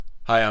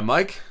Hi, I'm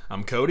Mike.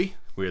 I'm Cody.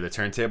 We are the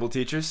Turntable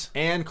Teachers.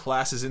 And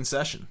class is in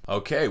session.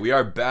 Okay, we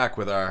are back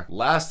with our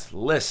last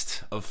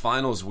list of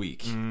finals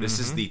week. This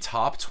is the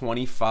top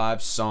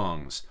 25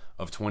 songs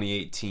of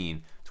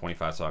 2018.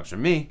 25 songs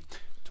from me,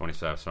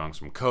 25 songs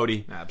from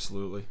Cody.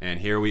 Absolutely.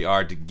 And here we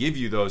are to give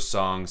you those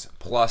songs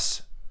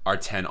plus our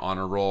 10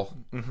 honor roll.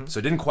 So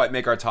it didn't quite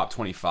make our top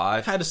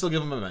 25. Had to still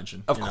give them a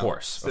mention. Of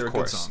course. They're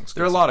good songs.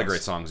 There are a lot of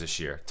great songs this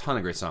year. Ton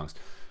of great songs.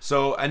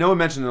 So I know I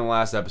mentioned in the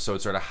last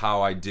episode sort of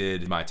how I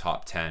did my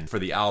top 10 for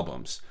the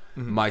albums.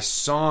 My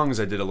songs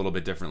I did a little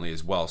bit differently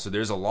as well. So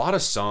there's a lot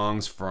of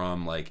songs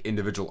from like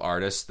individual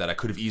artists that I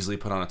could have easily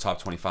put on a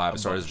top 25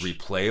 as far as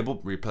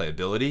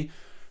replayability.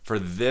 For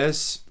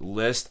this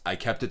list, I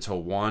kept it to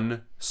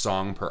one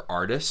song per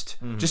artist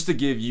just to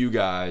give you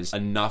guys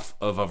enough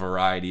of a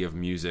variety of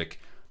music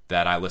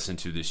that I listened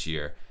to this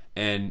year.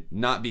 And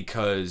not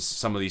because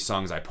some of these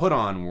songs I put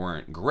on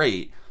weren't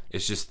great.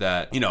 It's just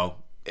that, you know,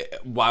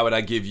 why would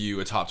I give you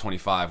a top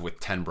 25 with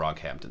 10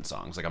 Brockhampton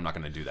songs? Like, I'm not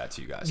going to do that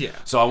to you guys. Yeah.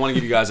 So I want to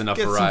give you guys enough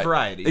variety. Some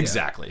variety.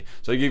 Exactly. Yeah.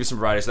 So I give you some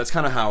variety. So that's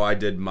kind of how I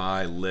did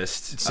my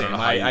list. Same.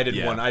 I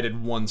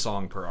did one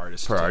song per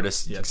artist. Per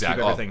artist. Yeah,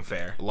 exactly. Keep everything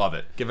fair. Love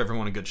it. Give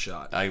everyone a good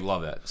shot. I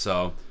love that.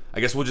 So I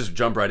guess we'll just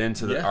jump right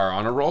into our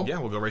honor roll. Yeah,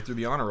 we'll go right through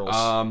the honor rolls.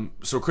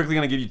 So we're quickly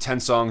going to give you 10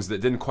 songs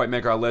that didn't quite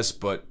make our list,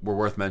 but were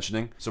worth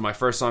mentioning. So my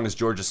first song is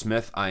Georgia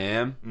Smith, I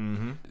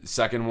Am. The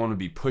second one would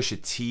be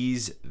Pusha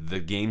T's The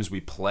Games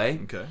We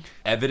Play. Okay.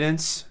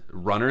 Evidence,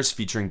 Runners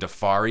featuring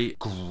Dafari.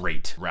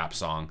 Great rap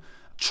song.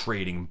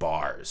 Trading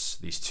Bars,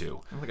 these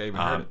two. I don't think I even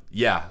heard it.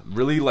 Yeah,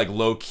 really like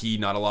low key.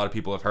 Not a lot of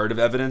people have heard of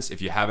Evidence.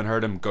 If you haven't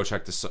heard them, go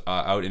check this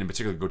out. And in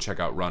particular, go check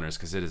out Runners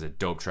because it is a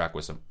dope track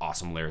with some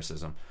awesome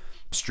lyricism.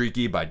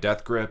 Streaky by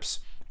Death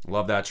Grips.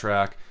 Love that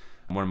track.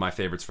 One of my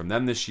favorites from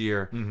them this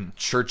year.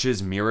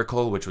 Church's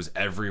Miracle, which was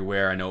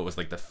everywhere. I know it was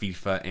like the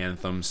FIFA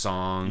anthem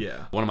song.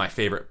 Yeah. One of my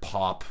favorite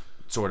pop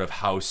sort of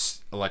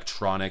house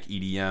electronic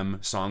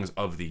EDM songs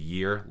of the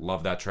year.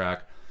 Love that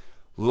track.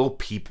 Lil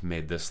Peep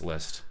made this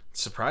list.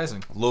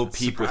 Surprising. Lil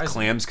Peep with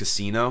Clams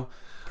Casino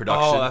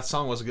production. Oh, that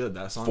song was good.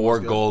 That song Four was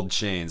good. Gold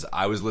Chains.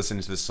 I was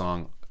listening to this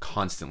song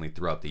constantly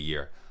throughout the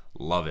year.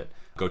 Love it.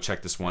 Go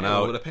check this one A out.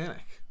 little bit of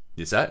Panic.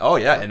 Is that? Oh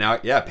yeah, and now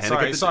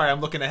Panic. Sorry, I'm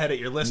looking ahead at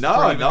your list.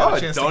 No,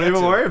 don't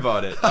even worry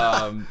about it.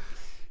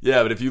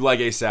 Yeah, but if you like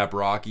ASAP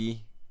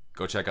Rocky,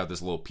 go check out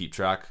this Lil Peep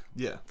track.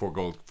 Yeah, Four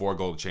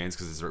Gold Chains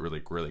because it's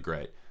really really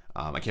great.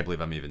 I can't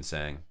believe I'm even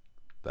saying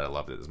that I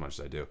loved it as much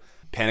as I do.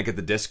 Panic at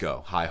the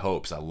Disco, High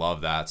Hopes. I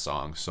love that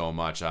song so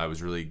much. I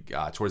was really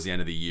towards the end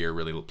of the year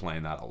really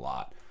playing that a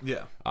lot.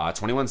 Yeah.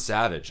 21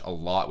 Savage, a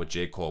lot with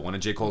J. Cole. One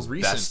of J. Cole's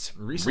best.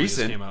 Recently just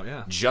came out,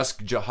 yeah.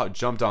 Just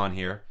jumped on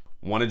here.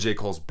 One of J.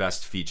 Cole's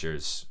best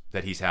features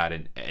that he's had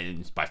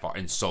in by far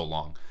in so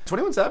long.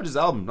 21 Savage's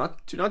album,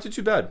 not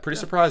too bad. Pretty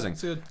surprising.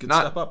 It's a good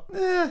step up.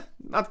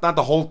 Not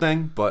the whole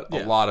thing, but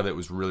a lot of it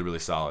was really, really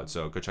solid.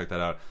 So go check that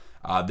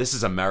out. This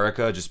Is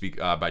America,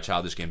 by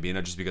Childish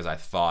Gambino, just because I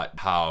thought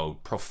how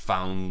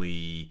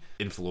profoundly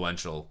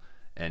influential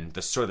and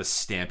the sort of the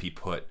stamp he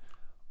put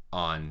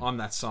on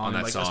that song,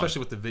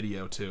 especially with the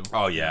video too.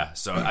 Oh yeah,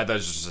 so I thought it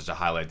was just such a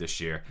highlight this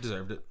year.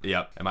 Deserved it.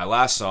 Yep. And my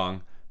last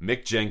song,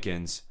 Mick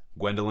Jenkins,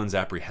 Gwendolyn's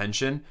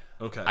Apprehension.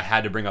 Okay. I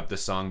had to bring up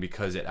this song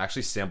because it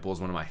actually samples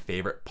one of my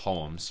favorite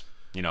poems.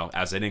 You know,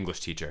 as an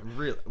English teacher.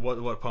 Really?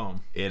 What poem?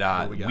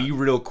 We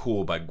Real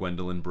Cool by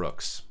Gwendolyn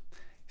Brooks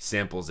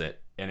samples it,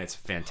 and it's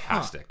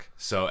fantastic.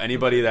 So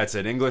anybody that's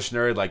an English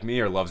nerd like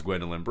me or loves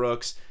Gwendolyn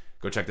Brooks,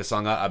 go check this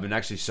song out. I've been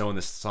actually showing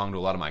this song to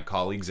a lot of my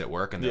colleagues at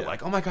work, and they're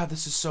like, oh my God,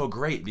 this is so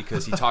great,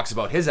 because he talks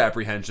about his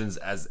apprehensions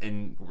as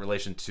in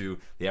relation to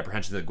the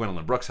apprehensions that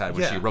Gwendolyn Brooks had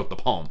when she wrote the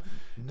poem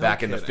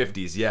back in the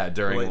 50s. Yeah,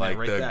 during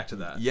back to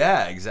that.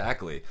 Yeah,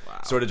 exactly.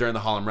 Wow. Sort of during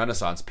the Harlem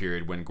Renaissance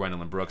period when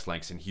Gwendolyn Brooks,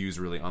 Langston Hughes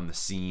really on the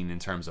scene in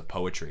terms of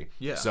poetry.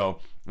 Yeah. So,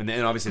 and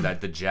then obviously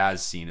the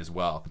jazz scene as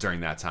well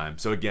during that time.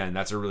 So again,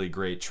 that's a really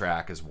great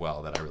track as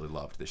well that I really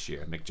loved this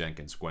year. Mick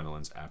Jenkins,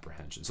 Gwendolyn's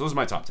Apprehension. So those are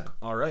my top 10.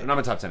 All right. Not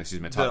my top 10,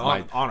 excuse me.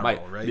 Honor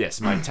roll, right?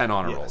 Yes, my 10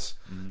 honor rolls.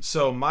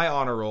 So my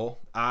honor roll,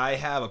 I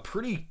have a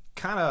pretty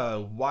kind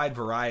of wide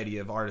variety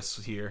of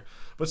artists here.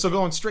 But so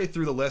going straight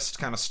through the list,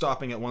 kind of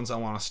stopping at ones I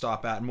want to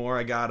stop at more,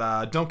 I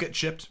got Don't Get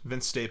Chipped,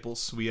 Vince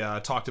Staples. We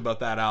talked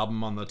about that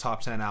album on the top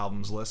 10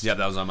 albums list. Yeah,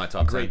 that was on my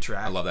top 10. Great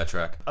track. I love that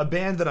track. A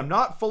band that I'm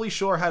not fully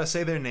sure how to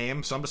say their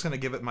name, so I'm just going to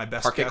give it my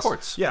best Parquet guess.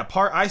 Courts. Yeah,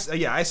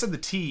 I said the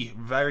T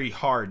very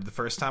hard the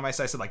first time. I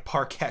said like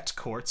Parquet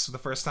Courts the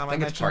first time I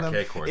mentioned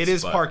them. Courts, it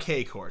is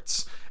Parquet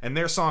Courts. And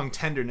their song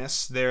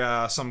Tenderness,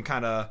 they're some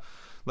kind of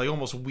like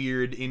almost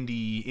weird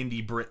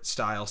indie Brit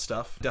style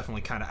stuff.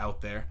 Definitely kind of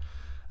out there.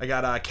 I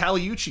got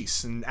Kali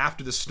Uchis and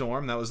After the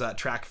Storm. That was that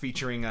track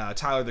featuring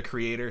Tyler, the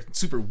Creator.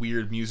 Super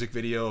weird music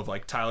video of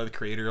like Tyler, the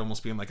Creator,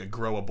 almost being like a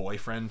grow a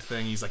boyfriend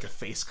thing. He's like a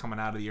face coming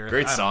out of the earth.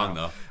 Great song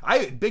though.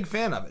 Big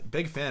fan of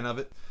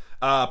it.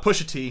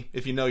 Pusha T,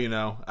 if you know, you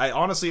know. I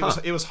honestly,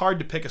 it was hard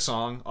to pick a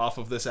song off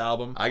of this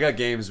album. I got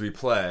Games We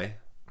Play.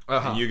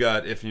 And you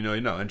got If You Know,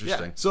 You Know.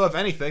 Interesting. Yeah. So if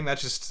anything, that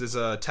just is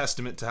a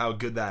testament to how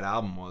good that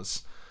album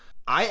was.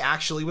 I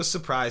actually was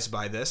surprised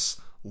by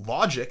this.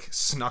 Logic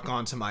snuck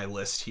onto my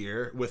list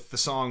here with the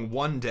song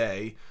One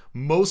Day,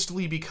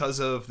 mostly because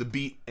of the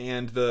beat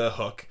and the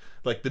hook.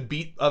 Like, the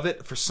beat of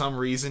it, for some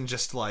reason,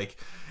 just like,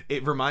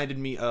 it reminded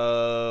me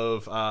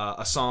of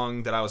a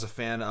song that I was a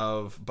fan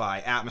of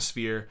by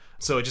Atmosphere,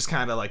 so it just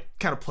kind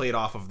of played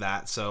off of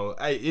that. So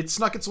it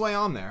snuck its way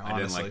on there, honestly. I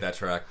didn't like that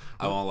track.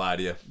 I won't lie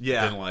to you.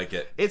 Yeah. Didn't like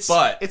it.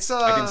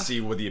 I can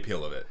see with the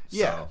appeal of it.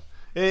 Yeah. So.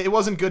 It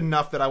wasn't good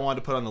enough that I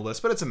wanted to put on the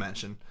list, but it's a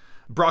mention.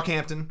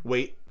 Brockhampton,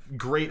 Wait.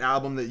 Great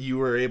album that you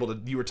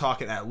were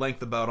talking at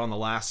length about on the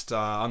last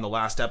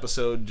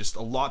episode. Just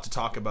a lot to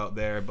talk about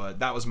there, but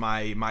that was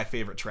my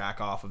favorite track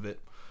off of it.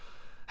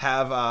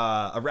 Have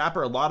a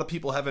rapper a lot of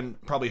people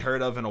haven't probably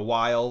heard of in a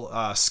while,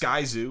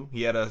 Skyzoo.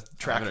 He had a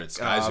track, Skyzoo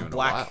Black. in a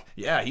while.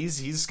 Yeah,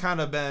 he's kind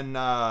of been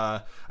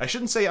I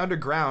shouldn't say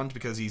underground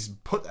because he's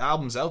put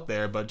albums out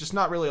there, but just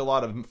not really a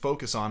lot of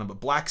focus on him. But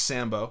Black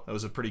Sambo, that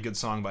was a pretty good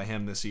song by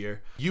him this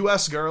year.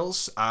 US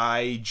Girls,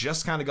 I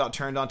just kind of got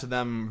turned onto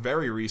them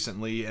very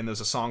recently, and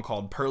there's a song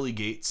called Pearly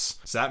Gates,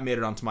 so that made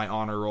it onto my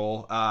honor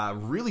roll.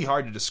 Really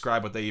hard to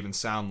describe what they even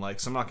sound like,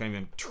 so I'm not going to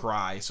even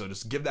try. So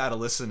just give that a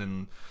listen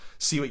and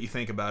see what you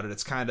think about it.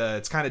 It's kind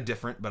of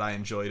different, but I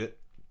enjoyed it.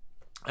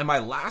 And my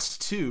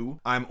last two,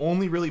 I'm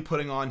only really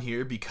putting on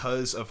here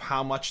because of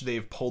how much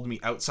they've pulled me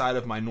outside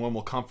of my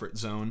normal comfort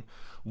zone.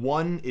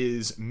 One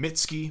is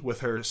Mitski with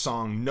her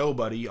song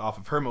Nobody off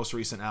of her most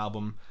recent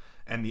album,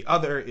 and the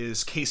other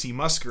is Casey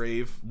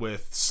Musgrave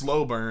with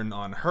Slow Burn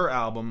on her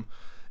album.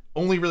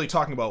 Only really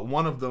talking about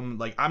one of them.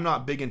 Like, I'm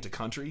not big into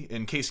country,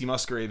 and Casey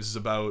Musgraves is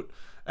about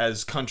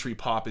as country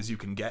pop as you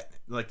can get,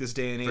 like, this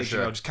day and age. Sure.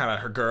 You know, just kind of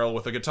her girl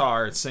with a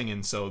guitar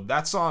singing. So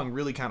that song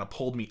really kind of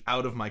pulled me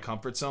out of my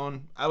comfort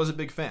zone. I was a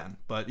big fan,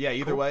 but yeah,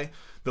 either way,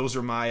 those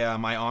are my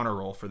my honor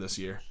roll for this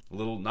year. A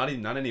little, not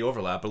any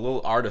overlap, but a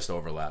little artist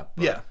overlap.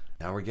 But Yeah.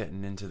 Now we're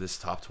getting into this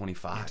top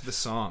 25. Into the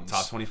songs.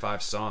 Top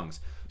 25 songs.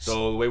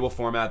 So the way we'll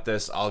format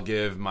this, I'll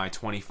give my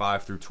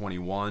 25 through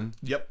 21.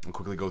 Yep. I'll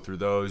quickly go through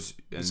those.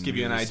 And Just give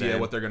you an do the idea same.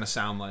 what they're going to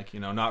sound like. You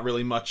know, not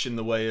really much in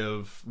the way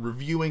of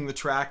reviewing the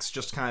tracks,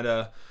 just kind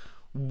of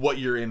what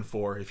you're in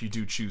for if you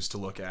do choose to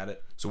look at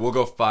it. So we'll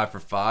go 5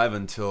 for 5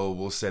 until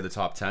we'll say the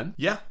top 10.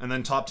 Yeah, and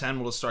then top 10,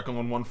 we'll just start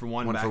going one for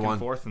one back and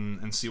forth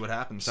and see what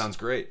happens. Sounds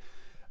great.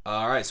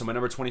 All right, so my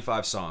number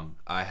 25 song,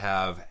 I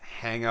have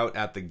Hang Out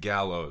at the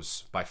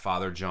Gallows by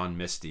Father John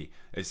Misty.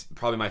 It's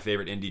probably my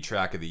favorite indie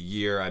track of the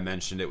year. I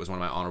mentioned it was one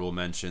of my honorable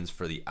mentions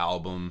for the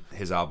album,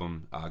 his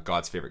album,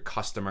 God's Favorite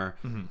Customer.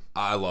 Mm-hmm.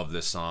 I love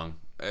this song.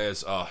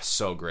 It's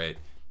so great.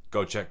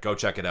 Go check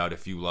it out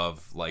if you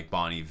love like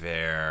Bon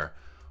Iver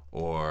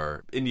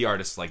or indie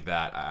artists like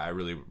that. I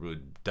really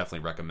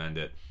definitely recommend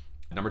it.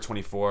 Number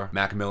 24,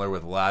 Mac Miller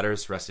with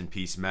Ladders. Rest in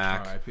peace,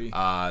 Mac.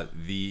 R.I.P.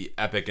 The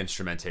epic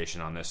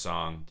instrumentation on this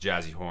song,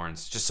 jazzy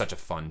horns, just such a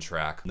fun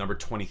track. Number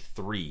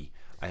 23,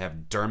 I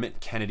have Dermot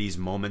Kennedy's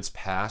Moments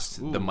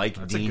Past, the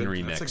Mike Dean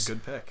remix. That's a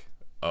good pick.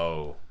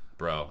 Oh,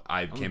 bro,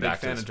 I came back to this. I'm a big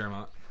fan of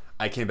Dermot.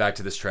 I came back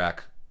to this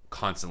track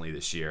constantly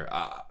this year.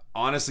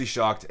 Honestly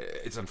shocked.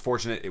 It's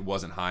unfortunate it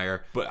wasn't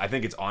higher, but I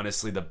think it's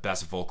honestly the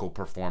best vocal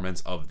performance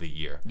of the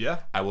year. Yeah.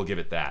 I will give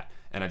it that.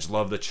 And I just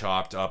love the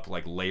chopped up,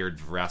 like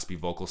layered, raspy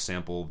vocal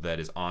sample that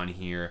is on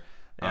here.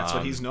 That's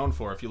what he's known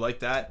for. If you like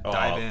that,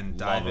 dive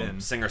in.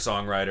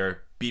 Singer-songwriter.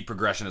 Beat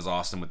progression is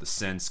awesome with the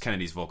synths.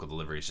 Kennedy's vocal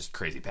delivery is just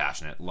crazy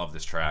passionate. Love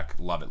this track.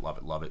 Love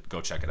it.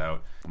 Go check it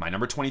out. My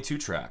number 22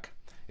 track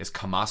is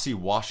Kamasi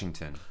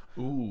Washington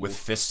with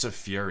Fists of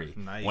Fury.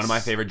 Nice. One of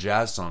my favorite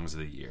jazz songs of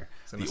the year.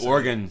 The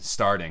organ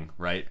starting,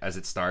 right, as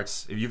it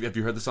starts. Have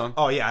you heard the song?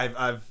 Oh, yeah.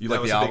 I've You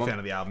like was the a album? big fan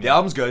of the album. The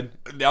album's good.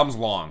 The album's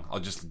long. I'll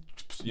just,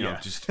 Yeah.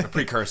 just a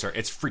precursor.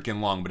 It's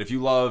freaking long. But if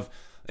you love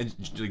like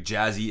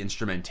jazzy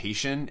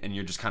instrumentation and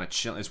you're just kind of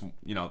chilling, it's,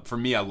 for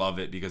me, I love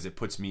it because it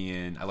puts me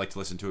in. I like to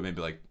listen to it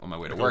maybe like on my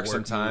way to work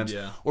sometimes,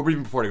 mood, yeah. Or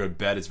even before I go to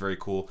bed. It's very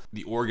cool.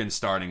 The organ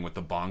starting with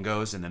the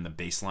bongos and then the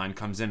bass line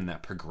comes in and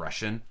that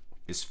progression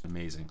is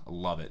amazing. I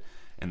love it.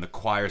 And the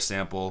choir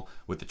sample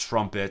with the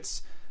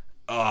trumpets.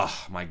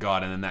 Oh my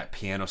god! And then that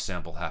piano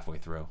sample halfway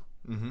through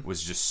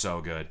was just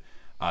so good.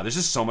 There's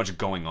just so much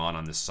going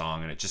on this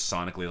song, and it just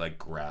sonically like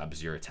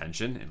grabs your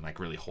attention and like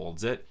really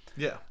holds it.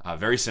 Yeah.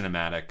 Very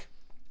cinematic.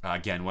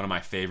 Again, one of my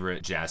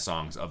favorite jazz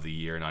songs of the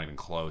year, not even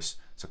close.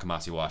 So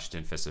Kamasi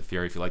Washington, Fists of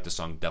Fury. If you like the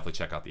song, definitely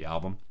check out the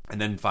album. And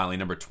then finally,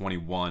 number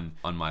 21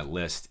 on my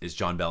list is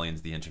John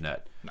Bellion's The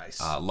Internet.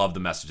 Nice. Love the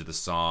message of the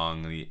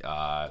song,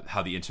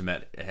 how the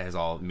internet has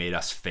all made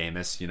us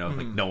famous.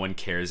 Like no one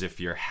cares if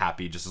you're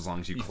happy just as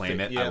long as you claim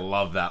it. Yeah. I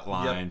love that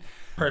line. Yep.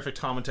 Perfect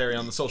commentary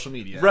on the social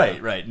media.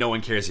 Right. No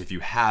one cares if you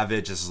have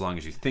it, just as long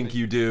as you think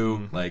you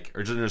do.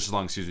 Or just as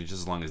long, just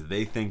as long as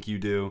they think you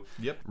do.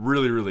 Yep.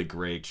 Really, really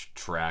great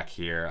track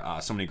here.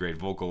 So many great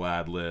vocal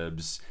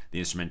ad-libs, the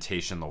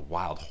instrumentation, the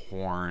wild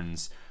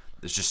horns.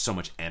 There's just so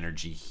much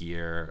energy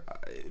here.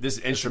 This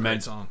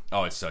instrument song.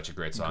 Oh, it's such a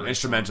great song.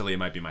 Instrumentally, it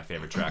might be my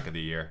favorite track of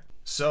the year.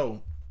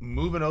 So,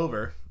 moving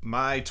over,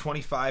 my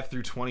 25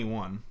 through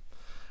 21.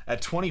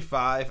 At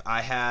 25,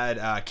 I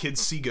had Kids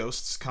See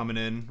Ghosts coming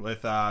in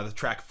with the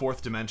track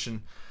Fourth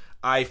Dimension.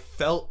 I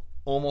felt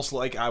almost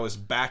like I was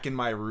back in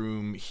my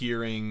room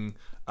hearing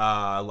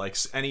like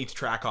any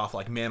track off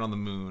like Man on the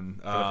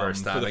Moon for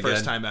the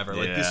first time ever.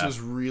 Like this was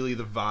really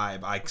the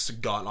vibe I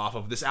got off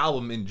of this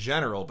album in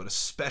general, but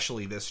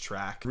especially this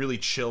track. Really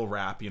chill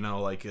rap, you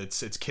know, like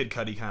it's Kid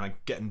Cudi kind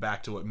of getting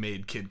back to what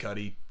made Kid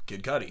Cudi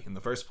in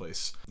the first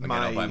place.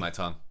 I'll bite my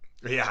tongue.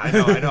 Yeah, I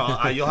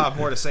know. You'll have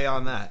more to say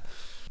on that.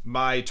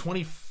 My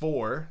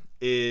 24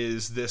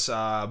 is this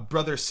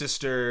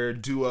brother-sister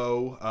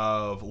duo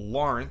of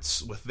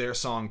Lawrence with their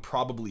song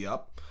Probably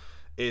Up.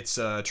 It's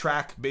a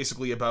track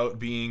basically about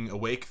being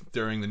awake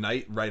during the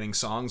night, writing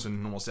songs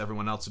when almost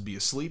everyone else would be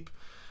asleep.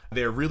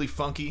 They're really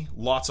funky,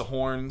 lots of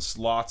horns,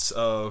 lots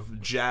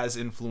of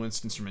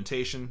jazz-influenced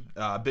instrumentation.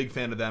 Big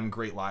fan of them,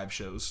 great live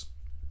shows.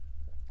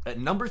 At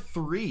number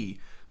 3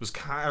 was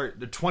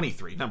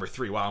 23. Number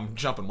 3. Wow, I'm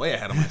jumping way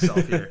ahead of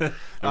myself here.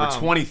 Number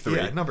 23.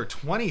 Yeah, number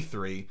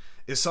 23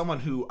 is someone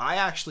who I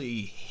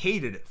actually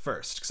hated at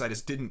first because I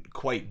just didn't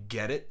quite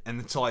get it, and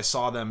until I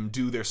saw them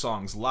do their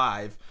songs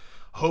live.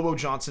 Hobo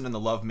Johnson and the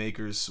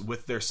Lovemakers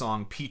with their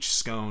song Peach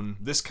Scone.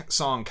 This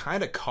song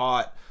kind of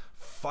caught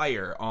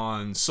fire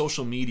on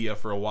social media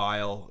for a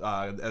while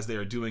as they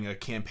were doing a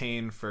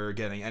campaign for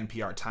getting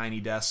NPR Tiny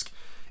Desk.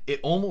 It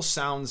almost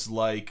sounds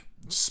like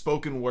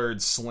spoken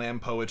word slam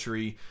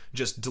poetry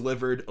just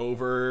delivered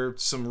over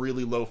some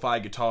really lo-fi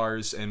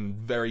guitars and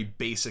very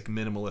basic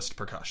minimalist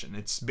percussion.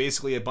 It's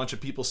basically a bunch of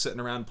people sitting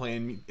around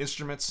playing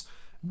instruments.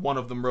 One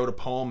of them wrote a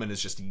poem and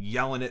is just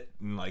yelling it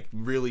and like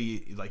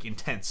really like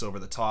intense over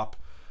the top.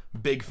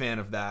 Big fan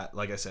of that.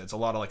 Like I said, it's a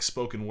lot of like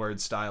spoken word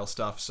style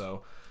stuff,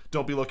 so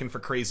don't be looking for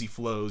crazy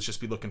flows,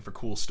 just be looking for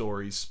cool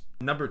stories.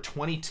 Number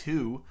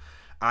 22,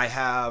 I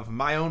have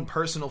my own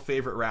personal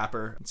favorite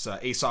rapper. It's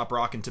Aesop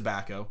Rock and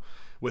Tobacco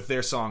with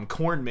their song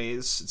Corn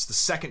Maze. It's the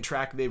second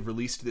track they've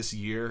released this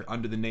year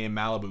under the name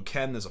Malibu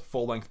Ken. There's a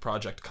full-length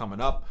project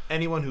coming up.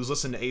 Anyone who's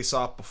listened to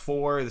Aesop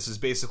before, this is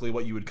basically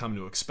what you would come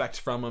to expect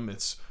from him.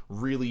 It's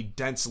really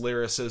dense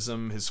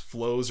lyricism. His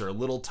flows are a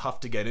little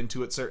tough to get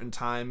into at certain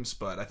times,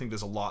 but I think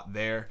there's a lot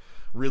there.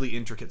 Really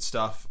intricate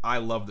stuff. I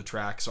love the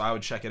track, so I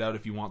would check it out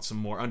if you want some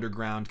more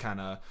underground kind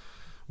of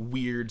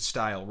weird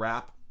style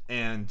rap.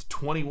 And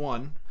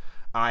 21,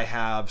 I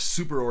have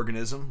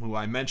Superorganism, who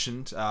I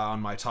mentioned on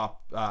my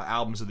top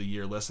albums of the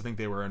year list. I think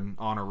they were an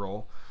honor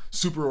roll.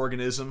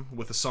 Superorganism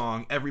with the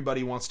song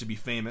Everybody Wants to Be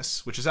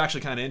Famous, which is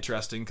actually kind of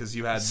interesting because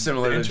you had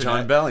similar to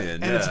John Bellion.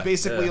 And it's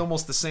basically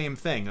almost the same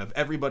thing of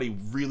everybody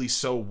really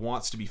so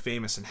wants to be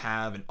famous and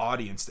have an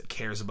audience that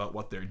cares about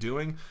what they're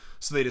doing.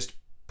 So they just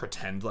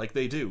pretend like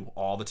they do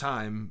all the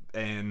time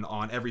and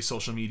on every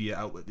social media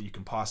outlet that you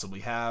can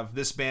possibly have.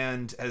 This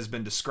band has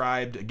been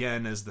described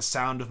again as the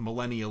sound of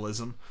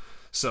millennialism.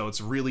 So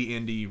it's really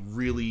indie,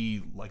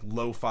 really like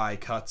lo-fi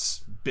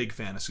cuts. Big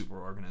fan of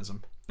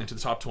Superorganism. Into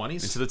the top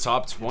 20s? Into the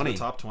top 20. Into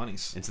the top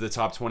 20s. Into the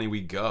top 20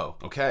 we go.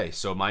 Okay,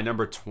 so my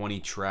number 20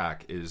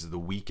 track is The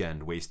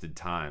Weeknd, Wasted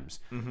Times.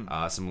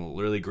 Some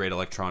really great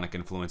electronic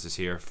influences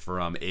here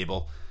from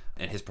Abel.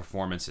 And his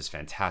performance is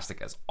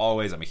fantastic as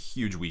always. I'm a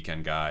huge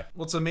Weeknd guy.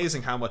 Well, it's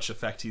amazing how much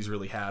effect he's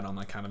really had on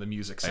like kind of the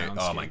music soundscape.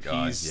 Oh my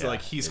god,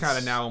 he's kind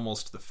of now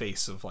almost the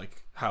face of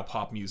like how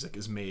pop music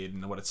is made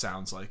and what it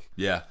sounds like.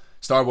 Yeah,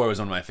 Starboy was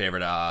one of my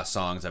favorite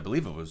songs. I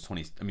believe it was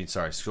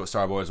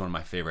Starboy was one of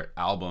my favorite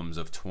albums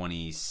of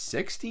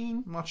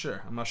 2016. I'm not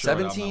sure.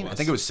 17. I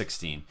think it was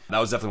 16. That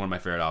was definitely one of my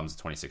favorite albums of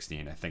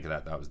 2016. I think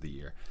that was the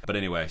year. But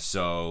anyway,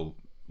 so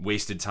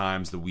Wasted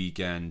Times, The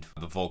Weeknd,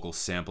 the vocal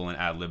sample and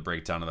ad-lib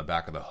breakdown on the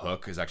back of the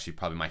hook is actually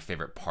probably my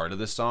favorite part of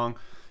this song,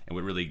 and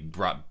what really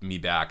brought me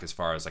back as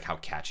far as like how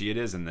catchy it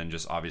is, and then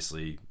just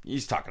obviously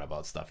he's talking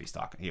about stuff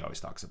he always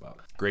talks about.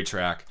 Great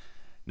track.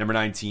 Number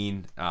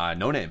 19,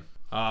 No Name.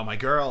 My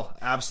girl,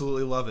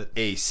 absolutely love it.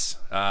 Ace,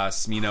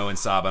 Smino and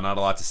Saba. Not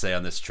a lot to say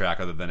on this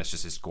track other than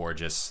it's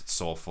gorgeous, it's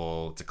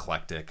soulful, it's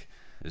eclectic.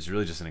 It's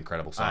really just an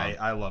incredible song.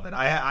 I love it.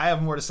 I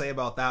have more to say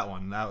about that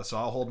one, so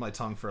I'll hold my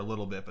tongue for a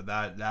little bit, but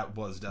that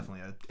was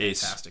definitely a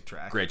fantastic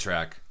track. Great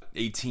track.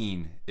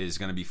 18 is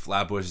going to be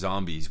Flatbush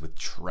Zombies with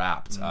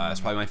Trapped. It's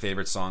probably my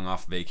favorite song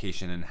off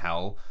Vacation in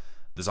Hell.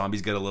 The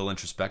zombies get a little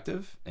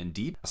introspective and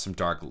deep. Some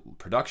dark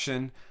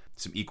production,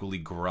 some equally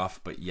gruff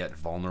but yet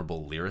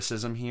vulnerable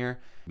lyricism here.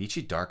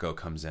 Michi Darko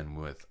comes in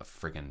with a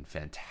friggin'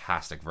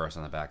 fantastic verse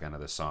on the back end of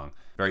this song.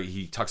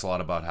 He talks a lot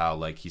about how,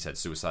 like, he's had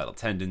suicidal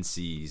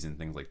tendencies and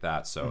things like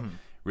that. So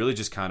really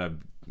just kind of,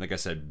 like I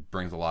said,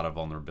 brings a lot of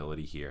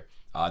vulnerability here.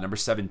 Number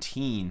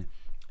 17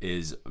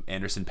 is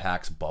Anderson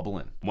 .Paak's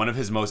Bubblin', one of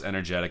his most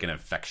energetic and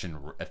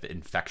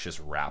infectious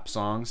rap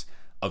songs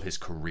of his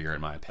career,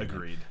 in my opinion.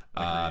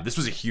 Agreed. This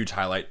was a huge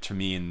highlight to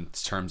me in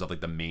terms of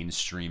like the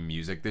mainstream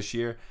music this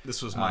year.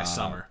 This was my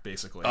summer,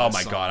 basically. Oh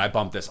my god, I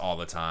bumped this all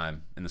the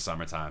time in the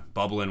summertime.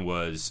 Bubblin'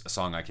 was a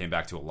song I came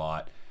back to a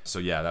lot. So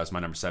yeah, that was my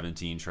number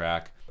 17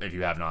 track. If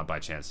you have not by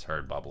chance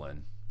heard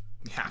Bubblin',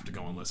 You have to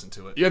go and listen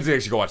to it. You have to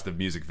actually go watch the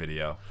music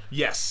video.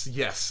 Yes,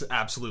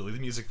 absolutely. The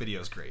music video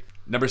is great.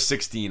 Number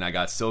 16, I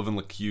got Sylvan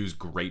LeCue's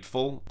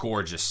Grateful.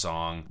 Gorgeous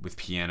song with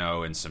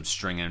piano and some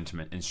string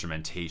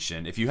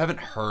instrumentation. If you haven't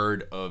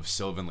heard of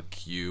Sylvan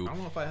LeCue, I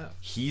don't know if I have.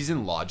 He's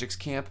in Logic's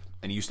camp,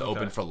 and he used to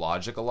open for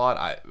Logic a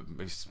lot.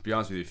 To be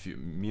honest with you,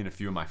 me and a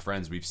few of my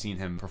friends, we've seen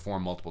him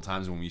perform multiple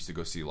times when we used to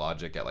go see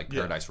Logic at like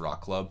Paradise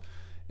Rock Club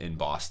in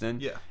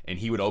Boston. Yeah. And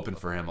he would open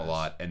for him a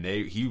lot, and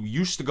he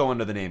used to go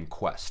under the name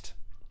Quest.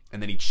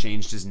 And then he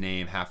changed his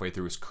name halfway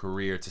through his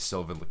career to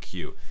Sylvan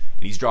LeCue.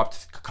 And he's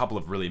dropped a couple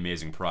of really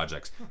amazing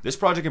projects. This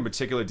project in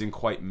particular didn't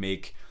quite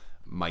make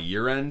my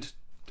year-end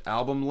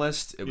album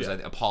list. It was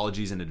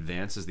Apologies in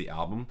Advance as the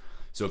album.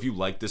 So if you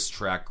like this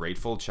track,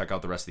 Grateful, check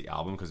out the rest of the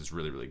album because it's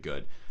really, really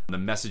good. And the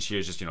message here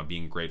is just,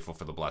 being grateful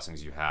for the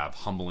blessings you have,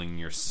 humbling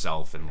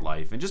yourself in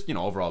life, and just,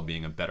 overall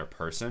being a better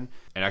person.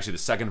 And actually the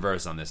second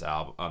verse on this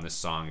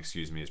song,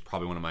 is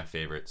probably one of my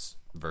favorites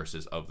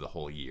verses of the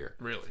whole year.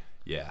 Really?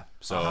 Yeah,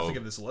 so I'll have to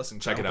give this a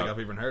listen. Check it out. I don't think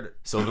I've even heard it.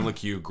 Sylvan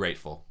LeCue,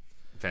 Grateful,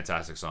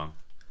 fantastic song.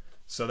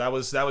 So that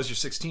was your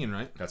 16,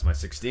 right? That's my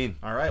 16.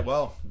 All right.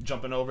 Well,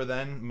 jumping over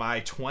then, my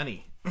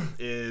 20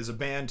 is a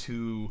band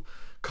who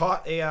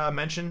caught a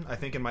mention, I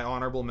think, in my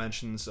honorable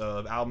mentions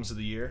of albums of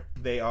the year.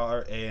 They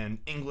are an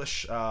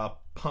English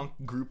punk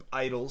group,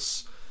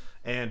 Idols,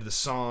 and the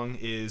song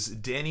is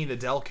Danny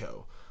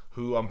Nedelko,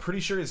 who I'm pretty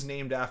sure is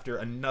named after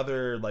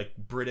another like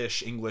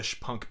British English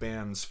punk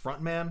band's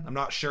frontman. I'm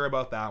not sure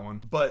about that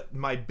one. But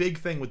my big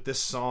thing with this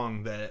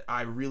song that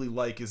I really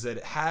like is that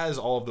it has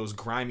all of those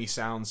grimy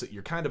sounds that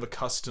you're kind of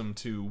accustomed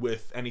to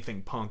with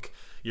anything punk.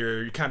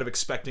 You're kind of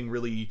expecting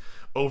really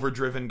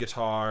overdriven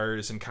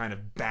guitars and kind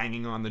of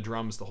banging on the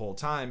drums the whole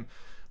time.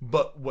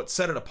 But what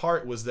set it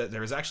apart was that there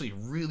was actually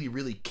really,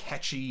 really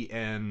catchy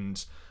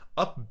and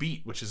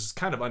upbeat, which is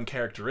kind of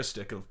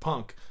uncharacteristic of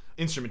punk,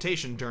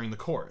 instrumentation during the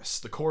chorus.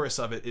 The chorus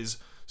of it is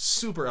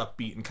super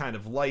upbeat and kind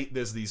of light.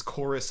 There's these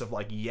chorus of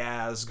like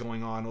yas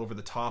going on over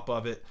the top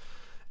of it.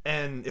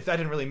 And if that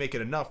didn't really make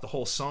it enough, the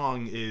whole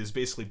song is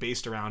basically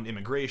based around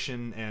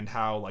immigration and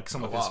how like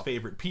some of his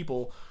favorite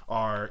people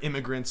are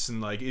immigrants, and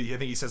like I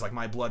think he says like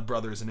my blood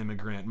brother's an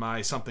immigrant,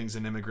 my something's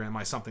an immigrant,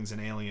 my something's an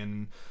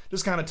alien.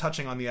 Just kind of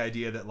touching on the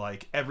idea that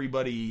like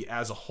everybody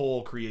as a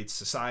whole creates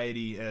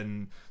society.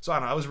 And so I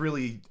don't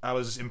know, I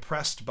was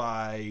impressed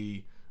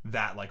by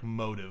that like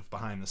motive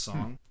behind the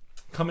song.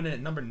 Coming in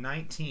at number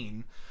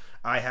 19,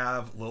 I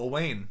have Lil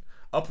Wayne,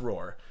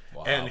 Uproar.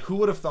 Wow. And who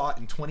would have thought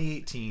in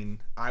 2018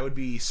 I would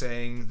be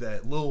saying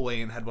that Lil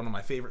Wayne had one of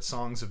my favorite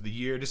songs of the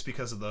year, just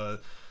because of the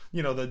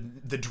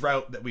the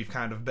drought that we've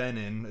kind of been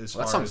in as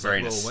far as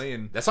like, Lil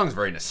Wayne. That song's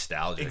very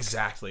nostalgic.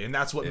 Exactly, and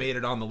that's what made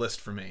it on the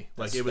list for me.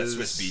 Like it was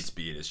Swiss Beats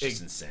beat is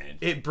just insane.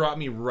 It brought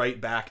me right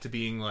back to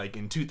being like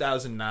in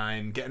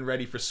 2009, getting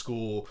ready for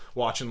school,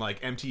 watching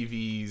like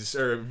MTV's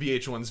or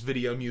VH1's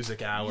Video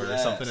Music Hour or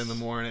something in the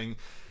morning.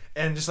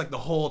 And just like the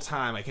whole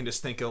time I can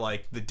just think of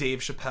like the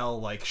Dave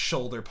Chappelle like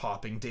shoulder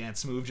popping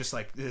dance move, just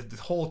like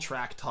the whole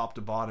track top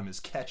to bottom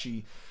is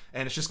catchy.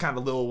 And it's just kind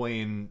of Lil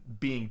Wayne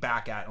being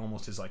back at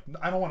almost his like,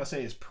 I don't want to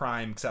say his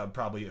prime because that would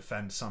probably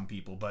offend some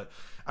people, but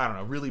I don't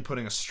know, really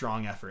putting a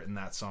strong effort in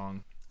that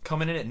song.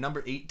 Coming in at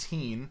number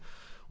 18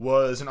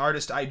 was an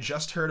artist I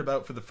just heard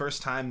about for the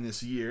first time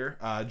this year,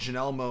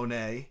 Janelle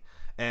Monáe,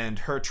 and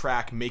her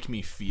track Make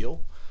Me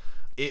Feel.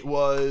 It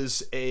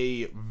was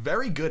a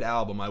very good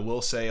album, I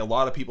will say. A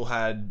lot of people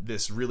had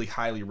this really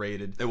highly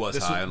rated. It was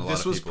high, and a lot of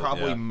people, this was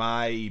probably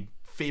my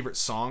favorite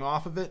song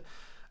off of it.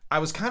 I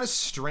was kind of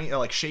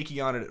shaky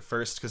on it at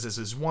first because there's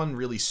this one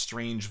really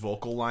strange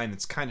vocal line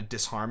that's kind of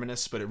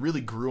disharmonious, but it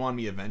really grew on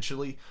me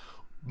eventually,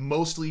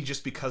 mostly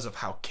just because of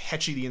how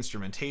catchy the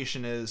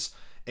instrumentation is,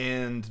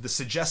 and the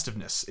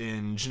suggestiveness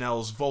in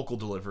Janelle's vocal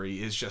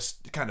delivery is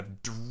just kind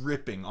of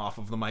dripping off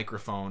of the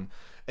microphone.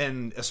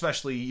 And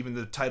especially even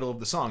the title of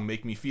the song,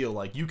 Make Me Feel,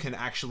 like you can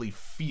actually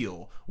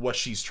feel what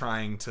she's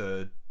trying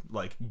to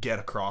like get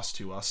across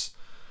to us.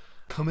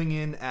 Coming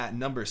in at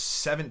number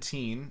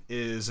 17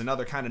 is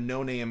another kind of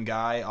no-name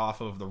guy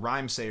off of the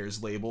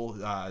Rhymesayers label.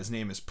 His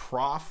name is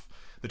Prof.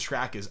 The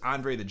track is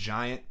Andre the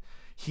Giant.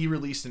 He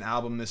released an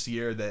album this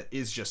year that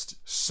is just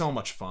so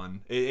much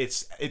fun.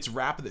 It's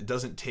rap that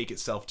doesn't take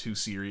itself too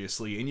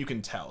seriously, and you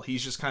can tell.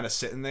 He's just kind of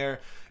sitting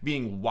there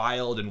being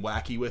wild and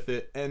wacky with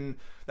it, and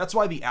that's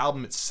why the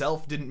album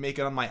itself didn't make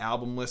it on my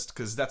album list,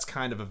 because that's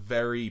kind of a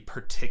very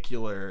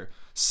particular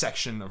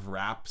section of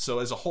rap. So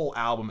as a whole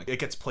album, it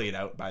gets played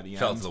out by the end.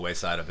 Fell to the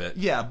wayside a bit.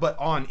 Yeah, but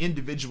on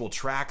individual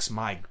tracks,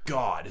 my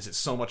God, is it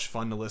so much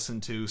fun to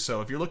listen to. So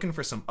if you're looking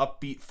for some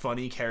upbeat,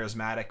 funny,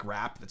 charismatic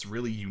rap that's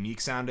really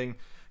unique sounding,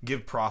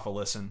 give Prof a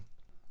listen.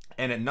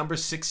 And at number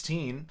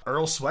 16,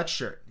 Earl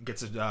Sweatshirt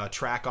gets a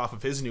track off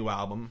of his new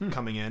album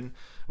coming in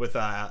with,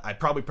 I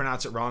probably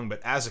pronounce it wrong,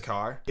 but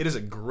Azakar. It is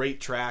a great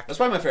track. That's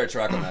probably my favorite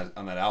track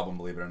on that album,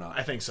 believe it or not.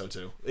 I think so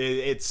too.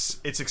 It's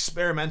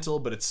experimental,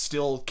 but it's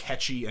still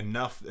catchy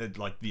enough.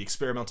 Like the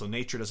experimental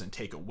nature doesn't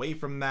take away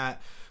from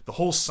that. The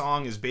whole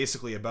song is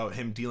basically about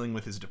him dealing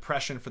with his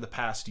depression for the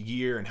past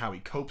year and how he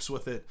copes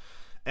with it.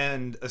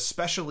 And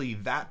especially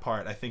that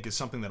part, I think, is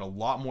something that a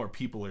lot more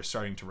people are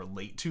starting to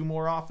relate to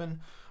more often,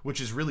 which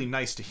is really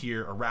nice to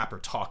hear a rapper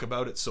talk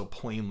about it so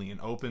plainly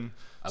and open.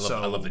 I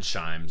love the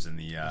chimes and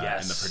the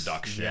and the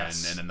production,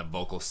 yes. and then the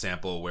vocal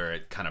sample where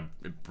it kind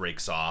of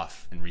breaks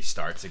off and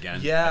restarts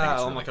again. Yeah,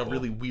 on really like cool. a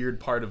really weird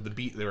part of the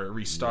beat where it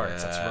restarts. Yeah,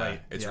 That's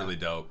right. It's Yeah. really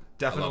dope.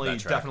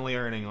 Definitely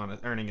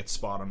earning its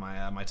spot on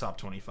my top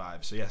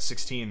 25. So yeah,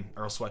 16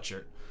 Earl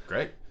Sweatshirt.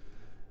 Great.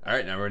 All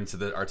right, now we're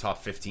into our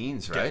top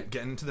 15s, right?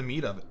 Getting into the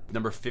meat of it.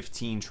 Number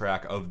 15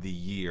 track of the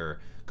year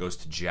goes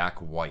to Jack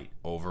White,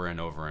 Over and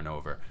Over and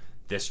Over.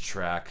 This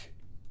track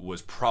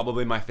was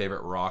probably my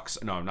favorite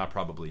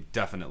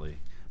definitely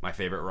my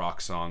favorite rock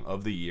song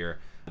of the year.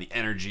 The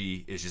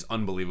energy is just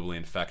unbelievably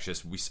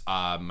infectious.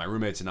 My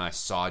roommates and I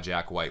saw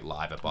Jack White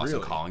live at Boston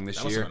Really? Calling this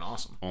That must year. have been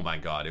awesome. Oh my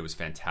god, it was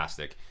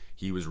fantastic.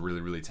 He was really,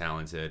 really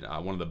talented.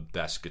 One of the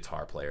best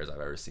guitar players I've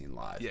ever seen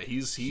live. Yeah,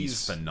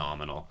 he's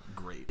phenomenal.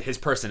 great. His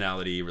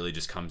personality really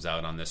just comes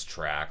out on this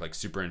track, like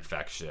super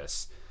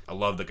infectious. I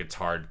love the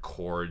guitar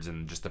chords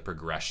and just the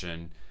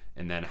progression,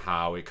 and then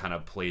how it kind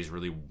of plays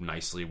really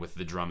nicely with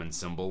the drum and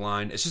cymbal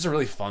line. It's just a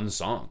really fun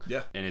song.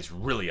 Yeah. And it's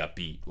really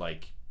upbeat,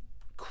 like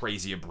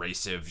crazy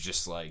abrasive,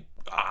 just like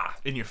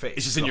in your face.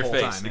 it's just the in your whole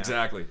face. time, yeah.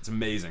 Exactly. It's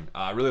amazing.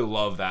 I really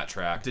love that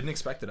track. Didn't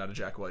expect it out of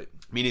Jack White.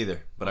 Me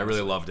neither, but I really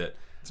loved it.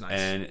 It's nice.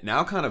 And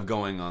now kind of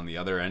going on the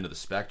other end of the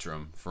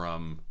spectrum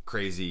from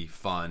crazy,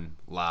 fun,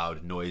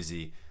 loud,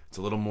 noisy. It's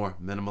a little more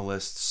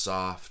minimalist,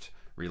 soft,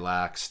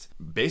 relaxed.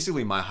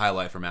 Basically my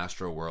highlight from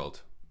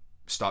Astroworld,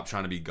 Stop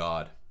Trying to Be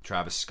God.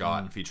 Travis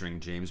Scott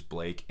featuring James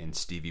Blake and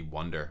Stevie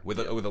Wonder with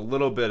a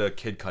little bit of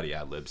Kid Cudi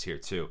ad-libs here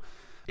too.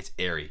 It's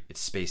airy,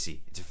 it's spacey,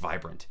 it's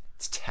vibrant,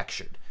 it's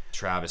textured.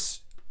 Travis's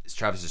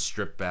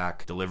stripped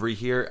back delivery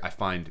here I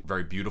find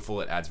very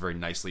beautiful. It adds very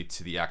nicely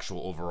to the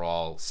actual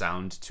overall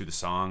sound to the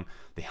song.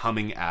 The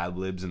humming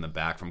ad-libs in the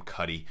back from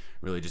Cudi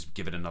really just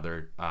give it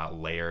another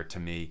layer to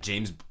me.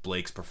 James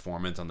Blake's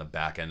performance on the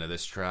back end of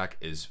this track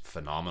is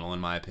phenomenal in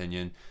my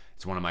opinion.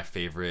 It's one of my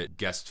favorite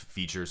guest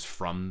features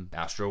from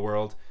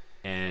Astroworld,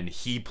 and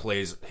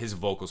his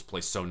vocals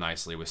play so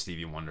nicely with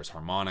Stevie Wonder's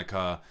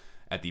harmonica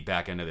at the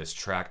back end of this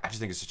track. I just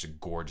think it's such a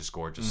gorgeous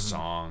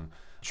song.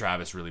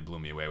 Travis really blew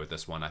me away with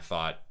this one. I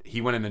thought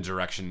he went in a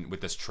direction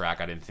with this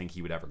track I didn't think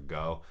he would ever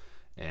go,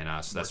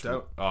 and so that's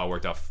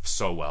worked out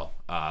so well.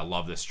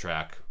 Love this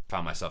track.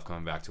 Found myself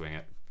coming back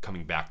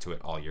to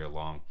it all year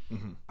long.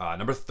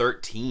 Number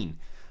 13,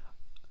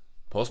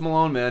 Post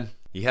Malone, man,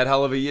 he had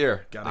hell of a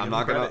year.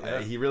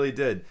 He really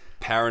did.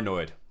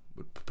 Paranoid,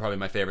 probably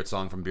my favorite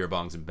song from Beer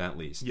Bongs and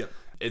Bentleys. Yep.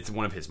 It's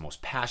one of his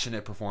most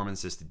passionate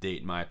performances to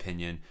date, in my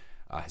opinion.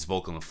 His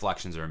vocal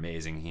inflections are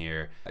amazing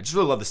here. I just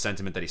really love the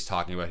sentiment that he's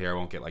talking about here. I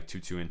won't get like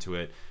too into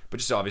it, but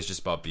just obviously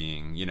just about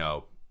being,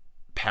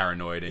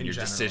 paranoid and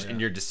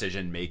your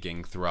decision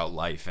making throughout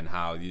life, and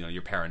how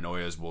your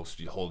paranoias will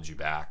hold you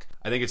back.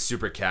 I think it's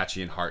super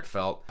catchy and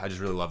heartfelt. I just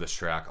really love this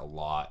track a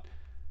lot.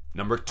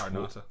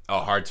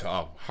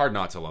 Hard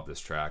not to love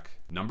this track.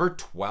 Number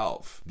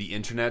 12, The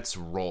Internet's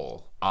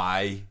Role.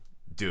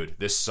 Dude,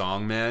 this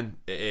song, man,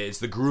 it's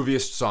the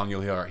grooviest song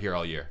you'll hear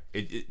all year.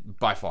 It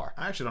by far.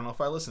 I actually don't know if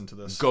I listened to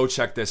this. Go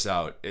check this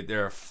out.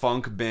 They're a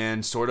funk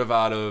band, sort of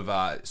out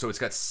of. So it's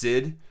got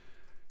Sid.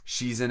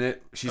 She's in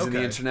it. She's in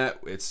The Internet.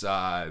 It's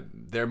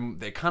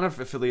they kind of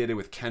affiliated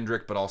with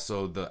Kendrick, but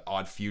also the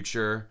Odd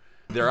Future.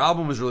 Their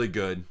album was really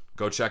good.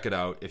 Go check it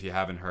out if you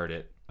haven't heard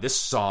it. This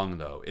song,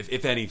 though,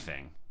 if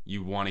anything,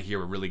 you want to hear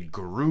a really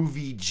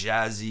groovy,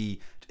 jazzy.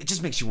 It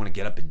just makes you want to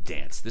get up and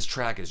dance. This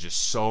track is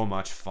just so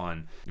much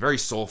fun. Very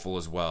soulful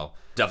as well.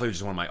 Definitely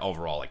just one of my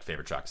overall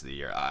favorite tracks of the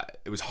year.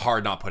 It was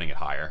hard not putting it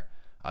higher.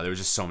 There was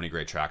just so many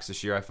great tracks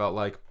this year, I felt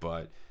like.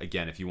 But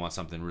again, if you want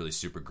something really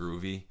super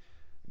groovy,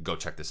 go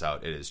check this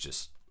out. It is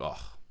just,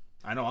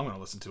 I know I'm going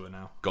to listen to it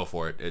now. Go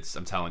for it.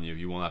 I'm telling you,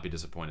 you will not be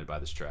disappointed by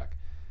this track.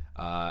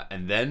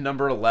 And then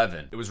number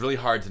 11. It was really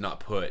hard to not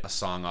put a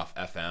song off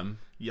FM.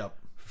 Yep.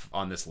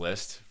 On this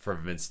list for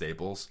Vince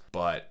Staples,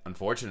 but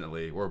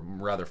unfortunately, or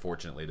rather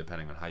fortunately,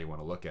 depending on how you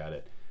want to look at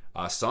it,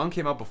 a song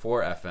came out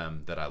before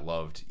FM that I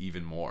loved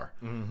even more.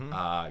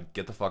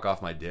 Get the Fuck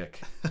Off My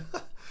Dick.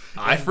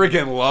 I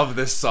freaking love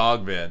this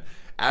song, man.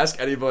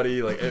 Ask anybody,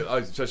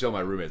 especially all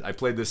my roommates. I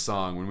played this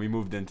song when we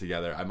moved in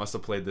together. I must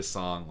have played this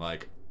song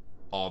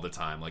all the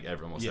time,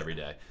 almost every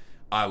day.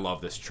 I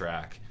love this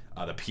track.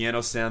 The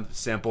piano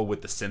sample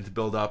with the synth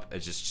build-up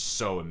is just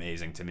so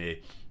amazing to me.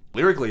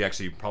 Lyrically,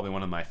 actually, probably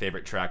one of my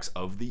favorite tracks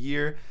of the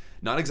year.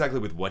 Not exactly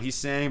with what he's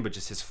saying, but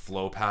just his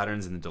flow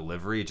patterns and the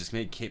delivery. It just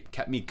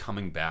kept me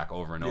coming back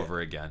over and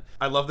over again.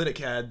 I love that it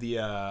had the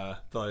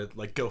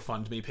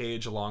GoFundMe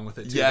page along with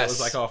it too.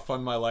 Yes. It was I'll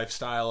fund my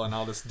lifestyle and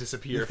I'll just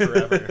disappear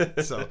forever.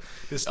 So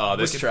this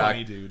track,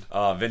 funny dude.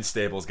 Vince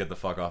Staples, Get the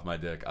Fuck Off My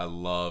Dick. I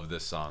love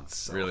this song.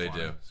 So really fun.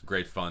 do. It's a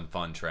great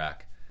fun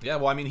track. Yeah,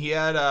 well, I mean, he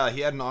had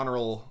an honor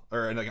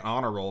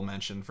roll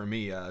mention for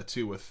me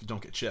too with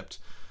Don't Get Chipped.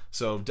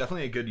 So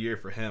definitely a good year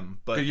for him.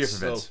 But good year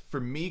for Vince. For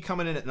me,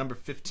 coming in at number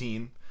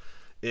 15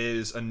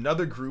 is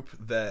another group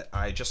that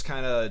I just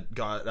kind of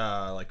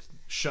got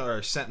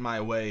sent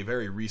my way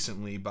very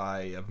recently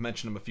by, I've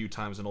mentioned him a few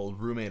times, an old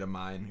roommate of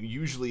mine who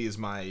usually is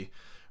my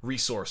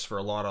resource for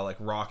a lot of like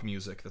rock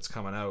music that's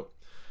coming out.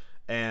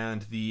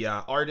 And the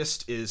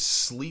artist is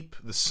Sleep.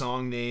 The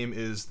song name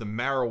is The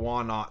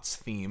Marijuanauts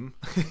Theme.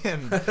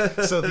 And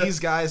so these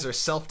guys are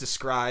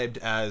self-described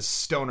as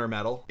stoner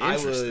metal.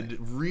 I would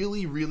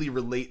really, really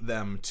relate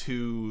them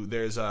to,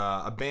 there's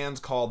a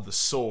band called The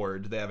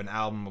Sword. They have an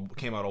album that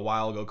came out a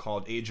while ago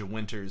called Age of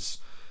Winters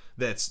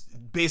that's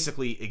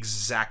basically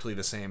exactly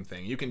the same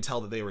thing. You can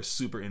tell that they were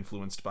super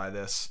influenced by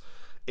this.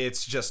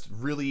 It's just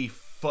really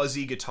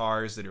fuzzy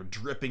guitars that are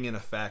dripping in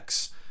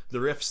effects. The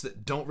riffs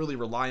that don't really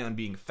rely on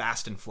being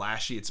fast and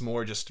flashy. It's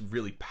more just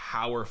really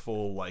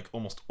powerful, like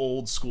almost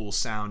old school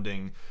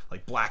sounding,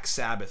 like Black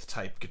Sabbath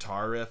type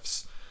guitar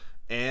riffs.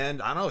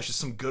 And I don't know, it's just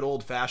some good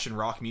old fashioned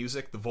rock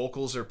music. The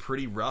vocals are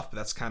pretty rough, but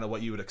that's kind of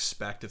what you would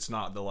expect. It's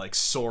not the like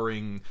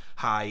soaring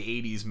high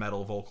 80s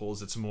metal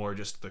vocals. It's more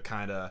just the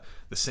kind of,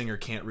 the singer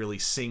can't really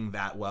sing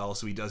that well,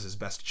 so he does his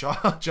best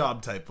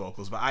job type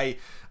vocals. But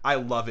I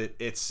love it.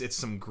 It's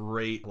some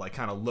great, like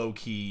kind of low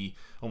key,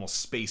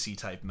 almost spacey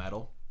type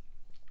metal.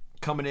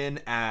 Coming in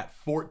at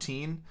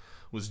 14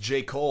 was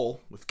J.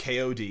 Cole with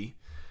KOD.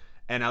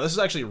 And now this is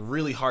actually a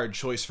really hard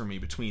choice for me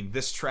between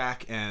this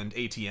track and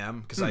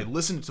ATM, because I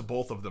listened to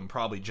both of them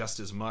probably just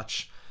as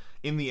much.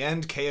 In the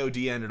end,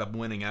 KOD ended up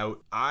winning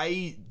out.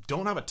 I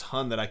don't have a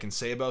ton that I can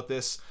say about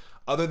this,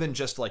 other than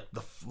just like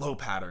the flow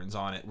patterns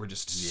on it were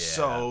just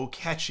so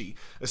catchy,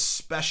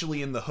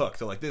 especially in the hook.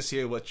 They're like, this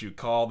here, what you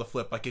call the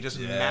flip. Like it just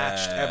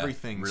matched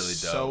everything really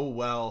so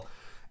well.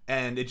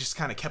 And it just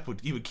kind of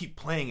he would keep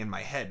playing in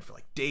my head for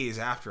like days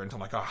after until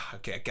I'm like, oh,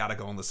 okay, I gotta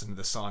go and listen to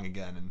this song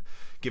again and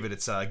give it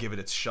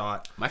its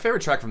shot. My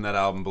favorite track from that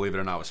album, believe it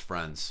or not, was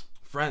Friends.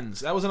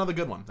 Friends. That was another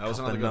good one.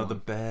 Another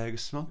bag,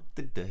 smoke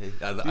the day.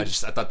 I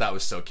thought that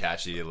was so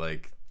catchy.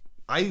 Like,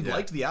 I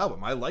liked the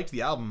album. I liked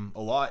the album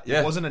a lot.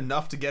 It wasn't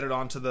enough to get it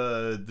onto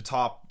the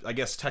top, I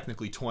guess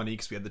technically 20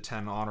 because we had the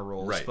 10 honor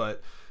rolls. Right.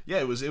 But yeah,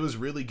 it was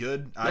really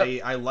good.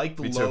 Yep. I like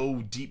the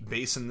low, deep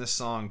bass in this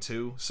song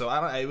too. So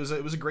it was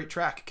a great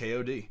track.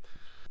 KOD.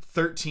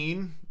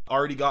 13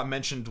 already got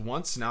mentioned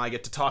once. Now I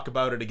get to talk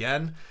about it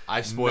again.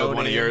 I spoiled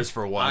one of yours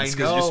for once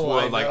because you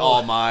spoiled like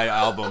all my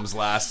albums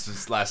last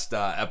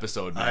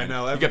episode. Man. I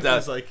know.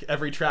 Like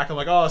every track, I'm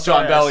like, oh,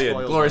 sorry, John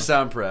Bellion, Glory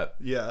Sound Prep,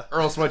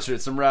 Earl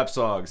Sweatshirt, some rap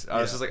songs. I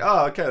was just like,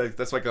 oh, okay,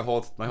 that's like my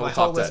whole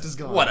top list 10. Is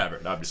gone.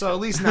 Whatever. No, so at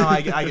least now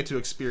I get to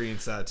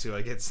experience that too.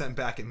 I get sent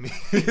back at me.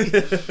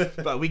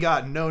 But we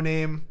got No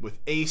Name with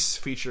Ace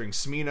featuring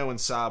Smino and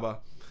Saba.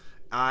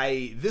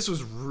 This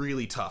was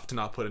really tough to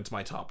not put into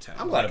my top 10.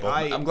 I'm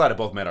glad it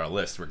both made our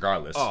list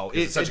regardless. Oh,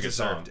 it's such a good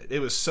song. It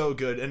was so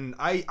good. And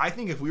I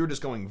think if we were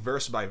just going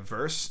verse by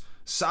verse,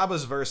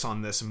 Saba's verse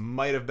on this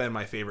might have been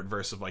my favorite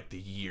verse of like the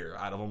year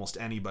out of almost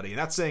anybody. And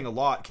that's saying a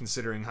lot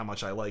considering how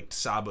much I liked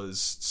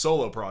Saba's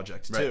solo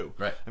project too.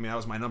 Right. I mean, that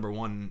was my number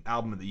one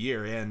album of the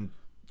year, and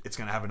it's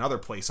going to have another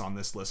place on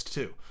this list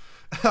too.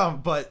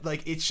 But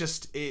like,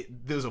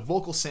 there's a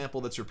vocal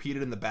sample that's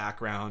repeated in the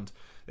background.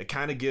 It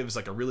kind of gives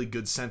like a really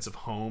good sense of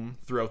home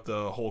throughout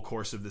the whole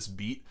course of this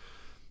beat.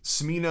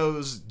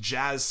 Smino's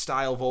jazz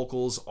style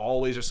vocals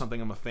always are something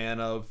I'm a fan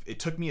of. It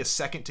took me a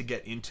second to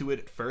get into it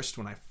at first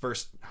when I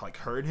first like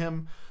heard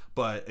him,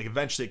 but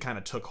eventually it kind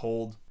of took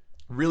hold.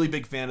 Really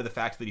big fan of the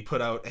fact that he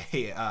put out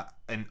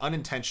an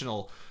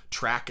unintentional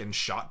track and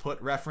shot put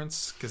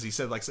reference, because he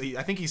said like,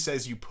 I think he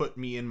says you put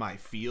me in my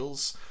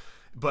feels.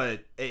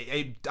 But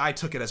I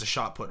took it as a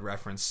shot put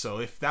reference, so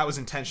if that was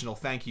intentional,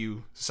 thank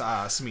you,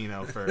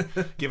 Smino, for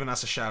giving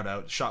us a shout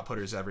out. Shot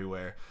putters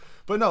everywhere.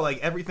 But no, like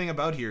everything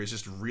about here is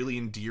just really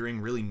endearing,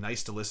 really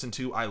nice to listen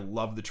to. I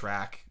love the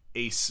track.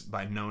 Ace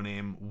by No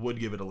Name, would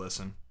give it a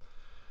listen.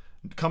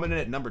 Coming in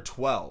at number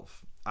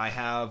 12, I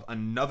have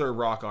another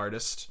rock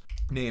artist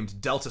named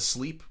Delta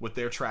Sleep with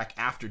their track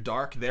After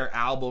Dark. Their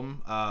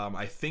album,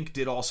 I think,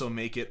 did also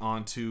make it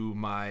onto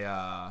my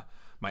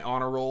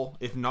honor roll.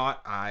 If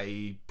not,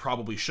 I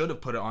probably should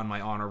have put it on my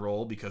honor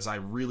roll because I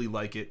really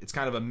like it. It's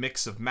kind of a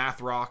mix of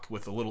math rock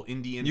with a little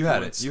indie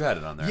influence. You had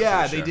it on there.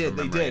 Yeah, they did.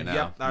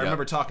 Yep. I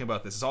remember talking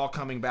about this. It's all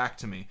coming back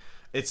to me.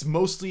 It's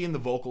mostly in the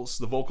vocals.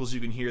 The vocals,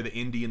 you can hear the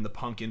indie and the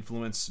punk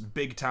influence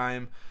big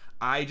time.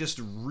 I just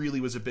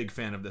really was a big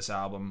fan of this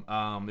album.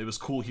 It was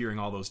cool hearing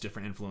all those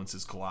different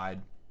influences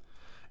collide.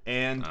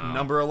 And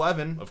number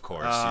 11, of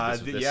course,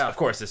 of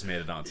course, this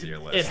made it onto your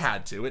list. It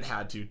had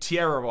to.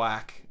 Tierra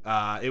Whack.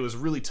 It was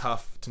really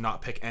tough to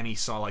not pick any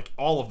song, like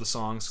all of the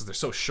songs, because they're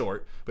so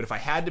short. But if I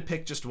had to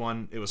pick just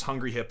one, it was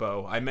Hungry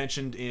Hippo. I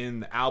mentioned in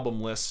the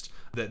album list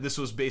that this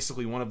was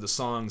basically one of the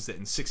songs that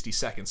in 60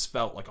 seconds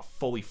felt like a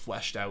fully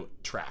fleshed out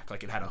track.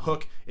 Like it had a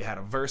hook, it had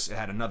a verse, it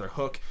had another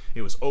hook.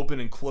 It was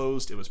open and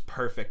closed. It was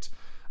perfect.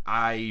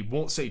 I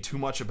won't say too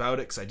much about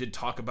it because I did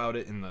talk about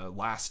it in the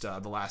last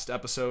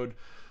episode.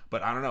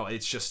 But I don't know,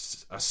 it's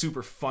just a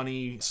super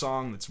funny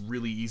song that's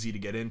really easy to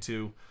get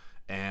into,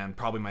 and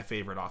probably my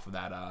favorite off of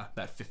that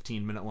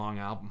 15-minute long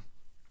album.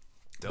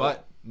 Dope.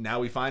 But now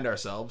we find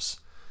ourselves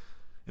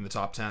In the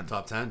top 10.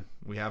 Top 10.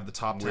 We have the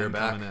top 10 We're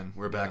back. coming in.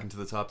 We're back into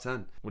the top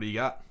 10. What do you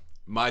got?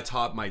 My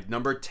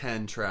number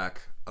 10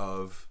 track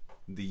of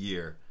the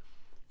year.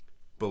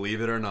 Believe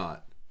it or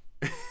not,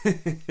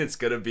 it's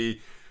gonna be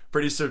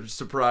pretty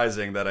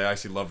surprising that I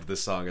actually loved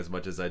this song as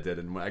much as I did.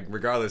 And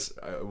regardless,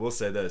 I will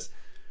say this: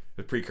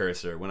 the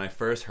precursor. When I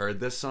first heard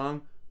this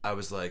song, I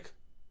was like,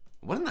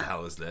 "What in the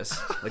hell is this?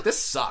 Like, this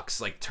sucks.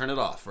 Like, turn it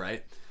off,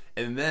 right?"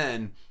 And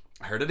then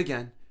I heard it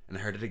again, and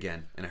I heard it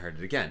again, and I heard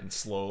it again, and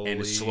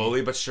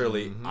slowly but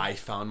surely, I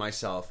found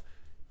myself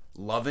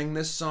loving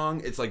this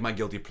song. It's like my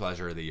guilty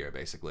pleasure of the year,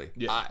 basically.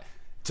 Yeah.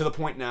 To the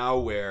point now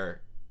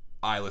where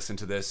I listen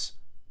to this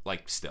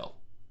like still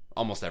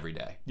almost every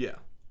day. Yeah.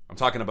 I'm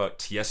talking about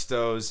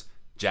Tiesto's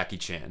Jackie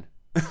Chan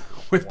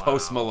with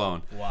Post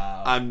Malone.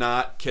 Wow. I'm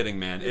not kidding,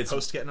 man. It's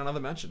Post getting another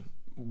mention.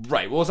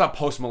 Right. Well, it's not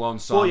Post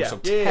Malone's song, so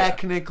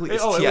technically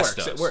it's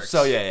Tiesto's. It works.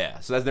 So yeah.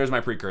 So there's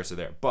my precursor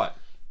there. But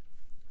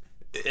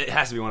it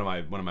has to be one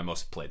of my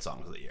most played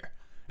songs of the year.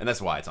 And that's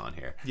why it's on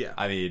here. Yeah.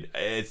 I mean,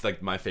 it's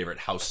like my favorite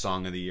house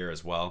song of the year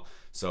as well.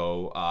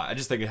 So I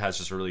just think it has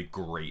just a really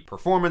great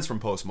performance from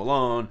Post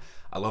Malone.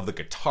 I love the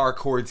guitar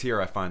chords here.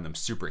 I find them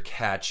super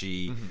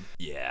catchy.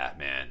 Yeah,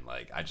 man.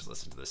 Like, I just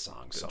listen to this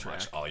song so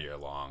much all year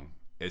long.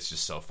 It's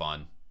just so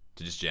fun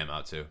to just jam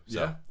out to.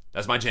 So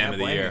that's my jam of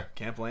the year.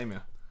 Can't blame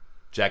you.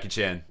 Jackie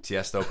Chan,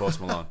 Tiesto, Post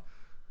Malone.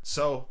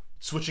 So,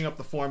 switching up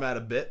the format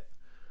a bit,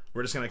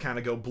 we're just going to kind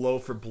of go blow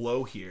for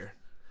blow here.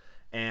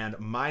 And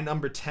my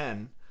number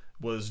 10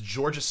 was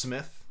Georgia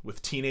Smith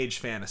with Teenage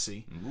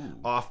Fantasy. Ooh.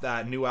 Off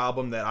that new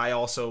album that I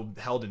also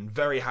held in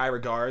very high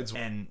regards.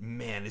 And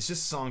man, is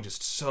this song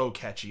just so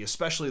catchy,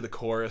 especially the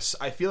chorus.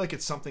 I feel like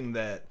it's something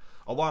that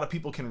a lot of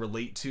people can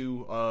relate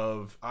to,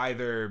 of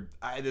either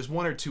there's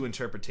one or two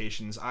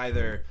interpretations.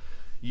 Either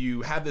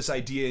you have this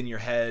idea in your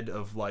head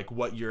of like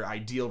what your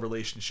ideal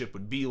relationship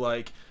would be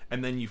like,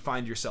 and then you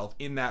find yourself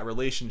in that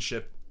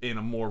relationship in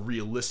a more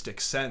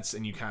realistic sense,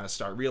 and you kind of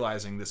start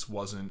realizing this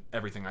wasn't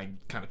everything I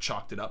kind of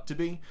chalked it up to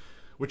be,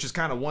 which is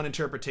kind of one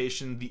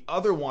interpretation. The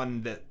other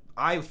one that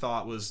I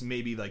thought was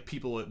maybe like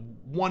people at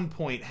one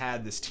point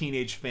had this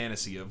teenage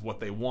fantasy of what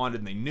they wanted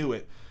and they knew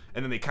it,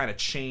 and then they kind of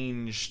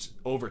changed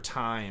over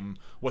time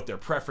what their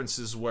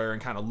preferences were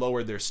and kind of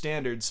lowered their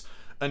standards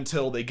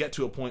until they get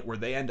to a point where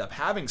they end up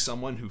having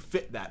someone who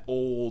fit that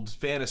old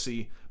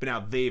fantasy, but now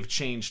they've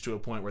changed to a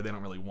point where they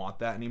don't really want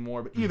that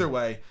anymore. But either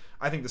way,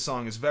 I think the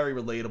song is very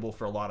relatable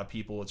for a lot of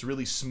people. It's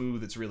really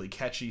smooth. It's really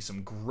catchy.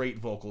 Some great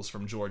vocals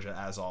from Georgia,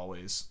 as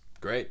always.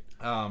 Great.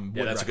 Yeah,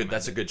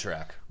 that's a good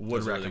track.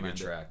 Would recommend really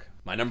good it. track.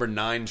 My number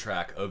 9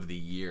 track of the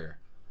year.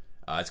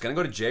 It's gonna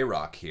go to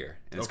J-Rock here,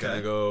 and it's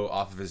gonna go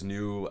off of his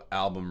new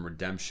album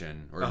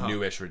Redemption, or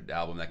newish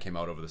album that came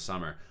out over the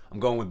summer. I'm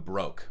going with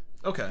Broke.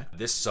 Okay.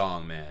 This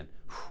song, man.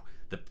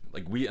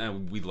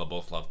 We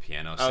both love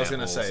piano. I was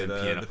gonna samples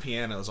say and the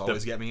pianos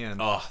always get me in.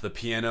 Oh, the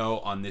piano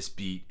on this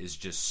beat is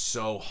just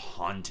so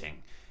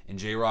haunting. And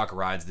J-Rock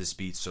rides this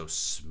beat so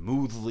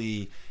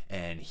smoothly,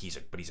 and he's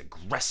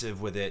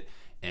aggressive with it.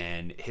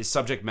 And his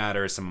subject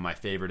matter is some of my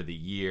favorite of the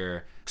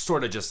year.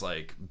 Sort of just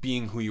like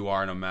being who you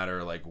are, no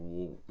matter like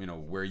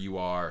where you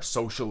are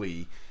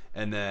socially.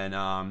 And then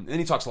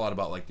he talks a lot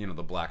about like the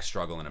black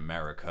struggle in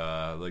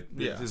America. Like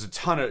there's a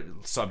ton of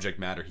subject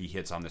matter he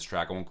hits on this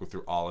track. I won't go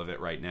through all of it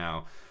right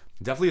now.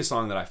 Definitely a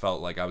song that I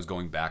felt like I was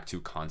going back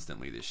to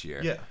constantly this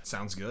year. Yeah,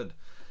 sounds good.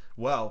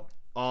 Well,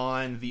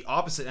 on the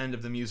opposite end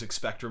of the music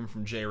spectrum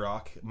from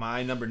J-Rock,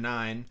 my number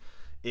 9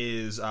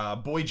 is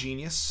Boy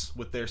Genius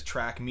with their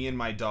track Me and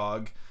My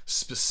Dog.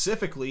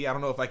 Specifically, I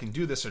don't know if I can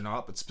do this or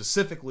not, but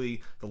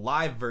specifically the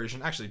live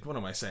version. Actually, what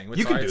am I saying?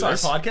 You can do this.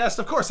 It's our podcast.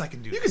 Of course I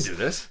can do this. You can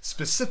do this.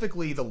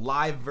 Specifically the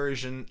live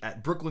version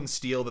at Brooklyn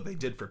Steel that they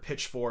did for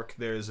Pitchfork.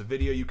 There's a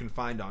video you can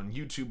find on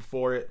YouTube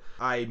for it.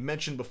 I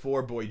mentioned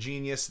before Boy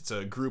Genius. It's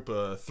a group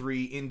of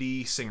 3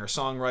 indie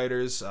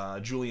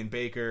singer-songwriters, Julian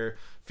Baker,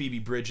 Phoebe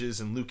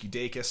Bridges, and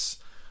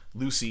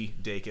Lucy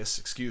Dacus,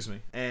 excuse me.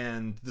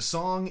 And the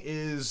song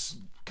is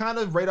kind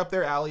of right up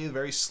their alley, a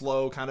very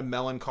slow, kind of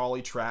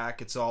melancholy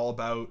track. It's all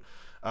about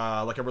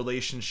like a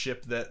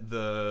relationship that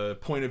the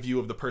point of view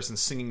of the person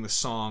singing the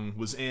song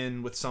was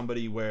in with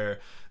somebody, where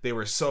they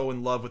were so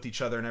in love with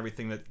each other and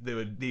everything that they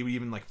would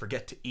even like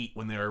forget to eat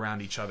when they were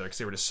around each other, because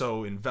they were just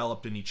so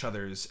enveloped in each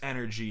other's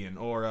energy and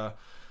aura.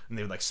 And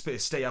they would like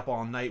stay up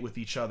all night with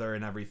each other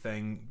and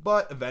everything.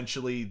 But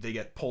eventually they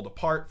get pulled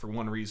apart for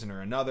one reason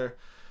or another.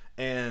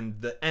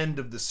 And the end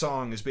of the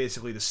song is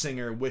basically the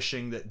singer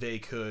wishing that they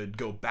could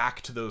go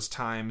back to those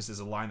times. There's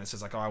a line that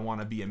says like, "Oh, I want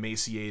to be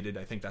emaciated."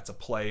 I think that's a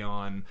play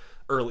on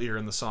earlier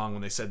in the song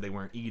when they said they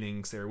weren't eating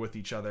because they were with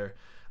each other.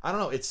 I don't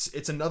know.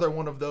 It's another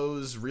one of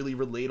those really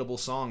relatable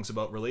songs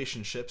about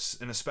relationships,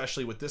 and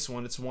especially with this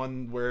one, it's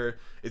one where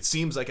it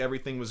seems like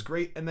everything was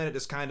great, and then it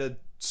just kind of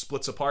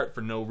splits apart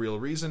for no real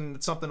reason.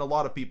 It's something a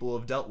lot of people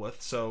have dealt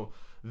with, so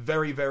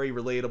very, very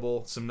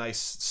relatable. Some nice,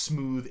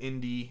 smooth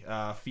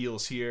indie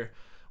feels here.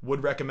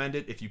 Would recommend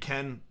it. If you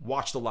can,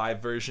 watch the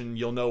live version.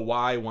 You'll know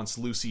why once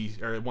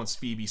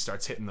Phoebe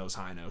starts hitting those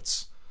high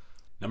notes.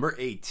 Number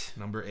 8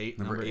 Number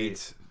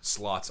eight.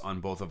 slots on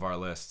both of our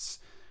lists.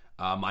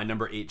 My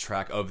number 8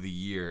 track of the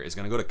year is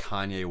going to go to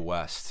Kanye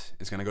West.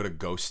 It's going to go to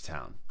Ghost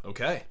Town.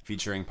 Okay.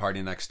 Featuring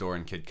Party Next Door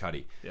and Kid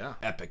Cudi. Yeah.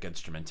 Epic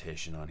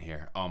instrumentation on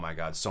here. Oh my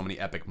God. So many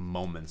epic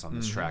moments on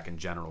this track in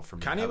general for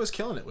me. Kanye was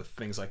killing it with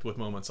things like, with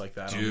moments like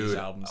that on Dude, these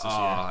albums this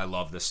year. I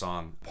love this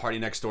song. Party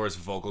Next Door's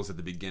vocals at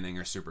the beginning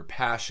are super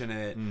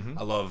passionate.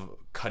 I love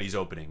Cudi's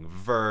opening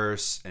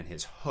verse, and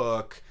his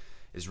hook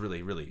is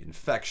really, really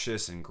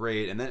infectious and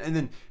great. And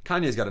then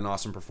Kanye's got an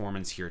awesome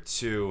performance here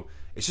too.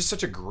 It's just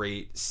such a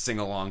great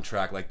sing-along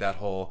track, like that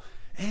whole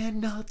 "and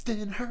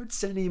nothing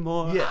hurts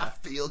anymore. Yeah.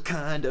 I feel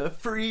kind of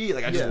free."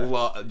 Like I just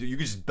love. You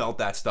can just belt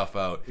that stuff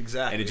out.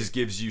 Exactly. And it just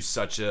gives you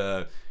such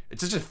a.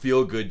 It's such a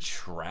feel-good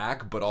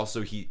track, but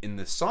also in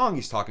the song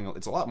he's talking.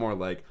 It's a lot more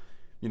like,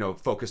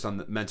 focused on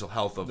the mental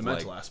health of the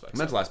mental aspects.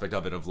 Mental aspect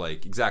of it, of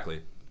like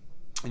exactly.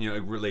 And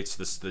it relates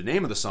to the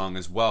name of the song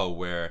as well,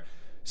 where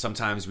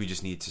sometimes we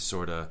just need to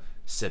sort of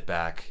sit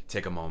back,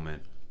 take a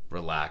moment,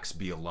 relax,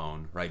 be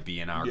alone, right? Be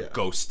in our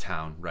ghost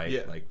town, right?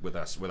 Yeah. Like with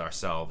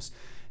ourselves.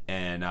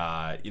 And,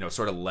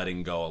 sort of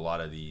letting go a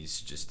lot of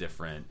these just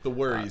different... The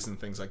worries and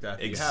things like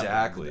that.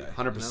 Exactly. You have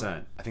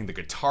 100%. I think the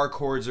guitar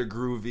chords are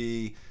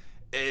groovy.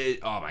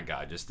 Oh my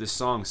God, just this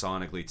song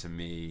sonically to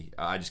me,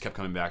 I just kept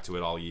coming back to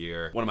it all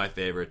year. One of my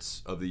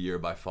favorites of the year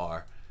by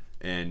far.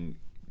 And...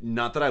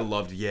 not that I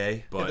loved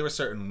Ye, but... there were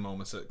certain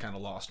moments that kind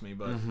of lost me,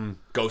 but...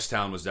 Ghost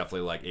Town was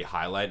definitely like a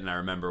highlight, and I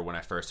remember when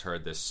I first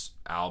heard this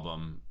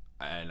album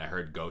and I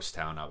heard Ghost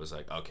Town, I was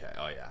like, okay,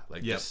 oh yeah,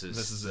 like this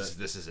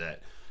is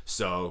it.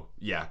 So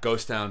yeah,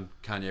 Ghost Town,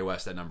 Kanye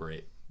West at number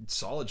 8.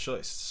 Solid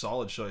choice.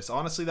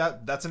 Honestly,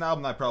 that's an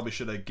album I probably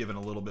should have given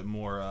a little bit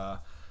more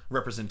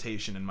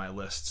representation in my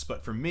lists,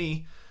 but for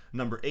me,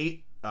 number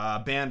 8,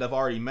 band I've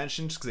already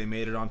mentioned because they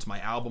made it onto my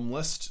album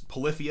list,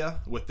 Polyphia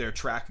with their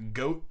track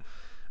Goat.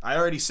 I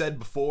already said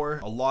before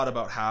a lot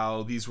about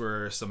how these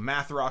were some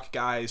math rock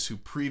guys who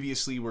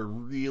previously were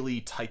really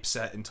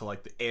typeset into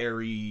like the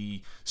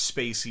airy,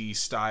 spacey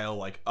style,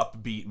 like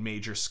upbeat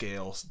major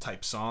scale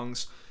type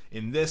songs.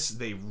 In this,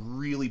 they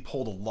really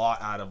pulled a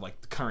lot out of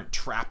like the current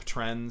trap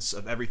trends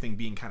of everything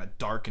being kind of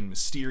dark and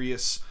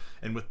mysterious,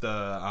 and with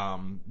the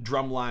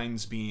drum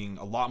lines being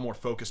a lot more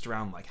focused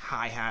around like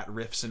hi-hat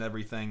riffs and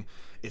everything.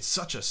 It's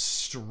such a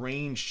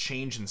strange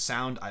change in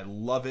sound. I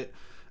love it.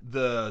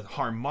 The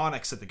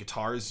harmonics that the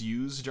guitars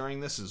use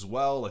during this as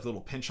well, like little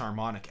pinch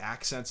harmonic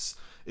accents,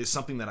 is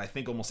something that I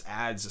think almost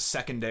adds a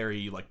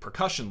secondary like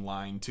percussion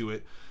line to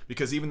it,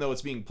 because even though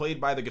it's being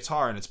played by the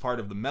guitar and it's part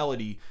of the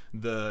melody,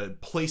 the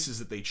places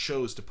that they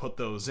chose to put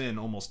those in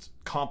almost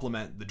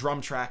complement the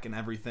drum track and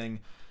everything.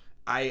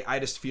 I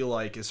just feel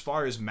like, as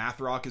far as math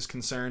rock is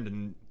concerned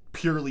and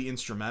purely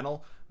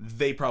instrumental,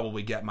 they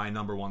probably get my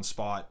number 1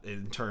 spot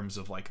in terms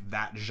of like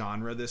that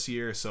genre this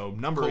year. So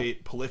number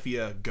 8,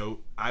 Polyphia,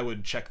 Goat. I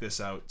would check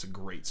this out. It's a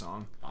great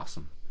song.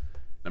 Awesome.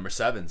 Number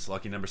 7s,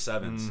 lucky number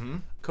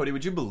 7s. Cody,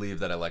 would you believe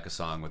that I like a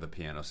song with a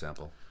piano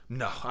sample?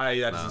 No,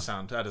 that doesn't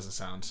sound right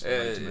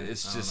to me.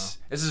 It's just,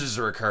 this is just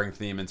a recurring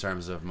theme in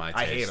terms of my taste.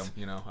 I hate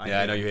them,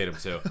 I know you hate them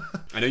too.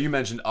 I know you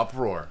mentioned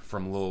Uproar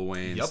from Lil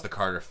Wayne's The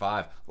Carter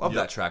 5. Love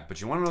that track,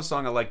 but you want to know a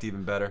song I liked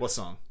even better? What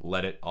song?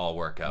 Let It All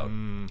Work Out.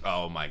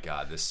 Oh my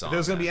God, this song. If there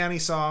was going to be any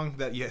song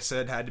that you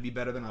said had to be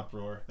better than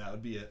Uproar, that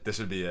would be it. This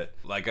would be it.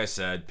 Like I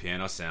said,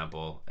 piano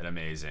sample, and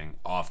amazing.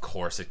 Of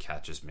course it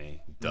catches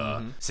me.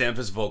 Duh.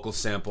 Sampha's vocal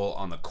sample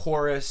on the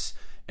chorus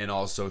and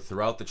also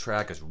throughout the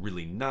track is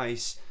really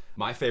nice.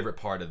 My favorite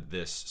part of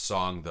this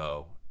song,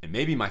 though, and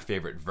maybe my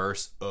favorite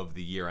verse of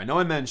the year, I know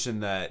I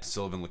mentioned that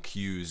Sylvan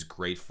LeCue's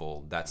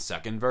Grateful, that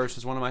second verse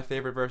is one of my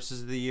favorite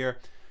verses of the year.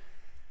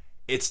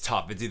 It's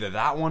tough. It's either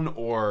that one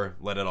or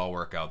Let It All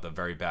Work Out, the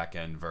very back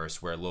end verse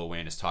where Lil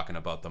Wayne is talking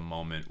about the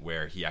moment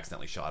where he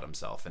accidentally shot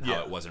himself and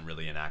how it wasn't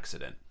really an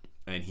accident.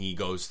 And he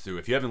goes through,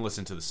 if you haven't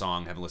listened to the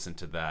song, haven't listened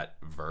to that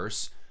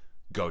verse,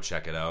 go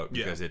check it out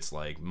because it's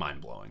like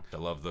mind-blowing. I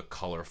love the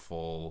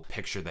colorful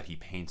picture that he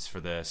paints for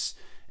this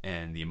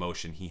and the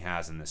emotion he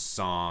has in this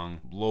song.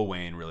 Lil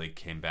Wayne really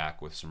came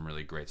back with some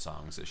really great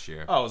songs this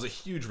year. Oh, it was a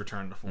huge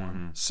return to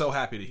form. So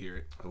happy to hear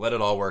it. Let It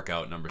All Work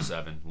Out, number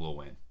 7, Lil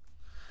Wayne.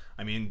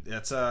 I mean,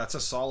 it's a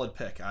solid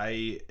pick.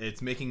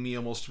 It's making me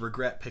almost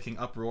regret picking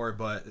Uproar,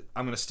 but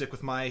I'm gonna stick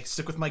with my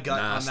gut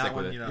on that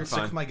one. You're stick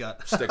fine. with my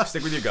gut.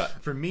 Stick with your gut.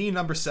 For me,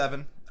 number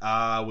 7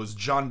 was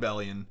Jon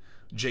Bellion,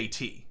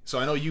 JT. So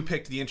I know you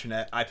picked The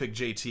Internet. I picked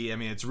JT. I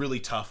mean, it's really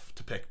tough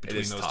to pick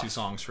between those two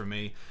songs for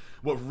me.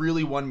 What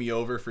really won me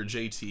over for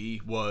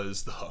JT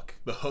was the hook.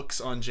 The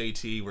hooks on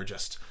JT were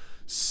just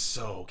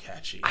so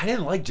catchy. I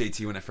didn't like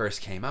JT when it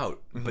first came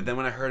out, but then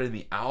when I heard it in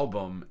the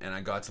album and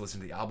I got to listen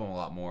to the album a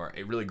lot more,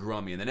 it really grew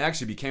on me. And then it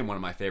actually became one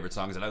of my favorite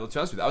songs. And to be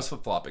honest with you, I was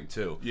flip-flopping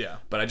too. Yeah.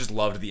 But I just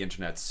loved the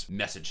Internet's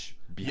message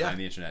behind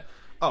the Internet.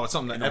 Oh, it's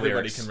something that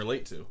everybody can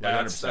relate to.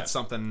 Yeah, that's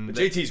something. But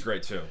JT's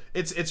great too.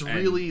 It's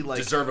really like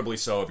deservedly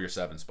so of your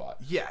 7 spot.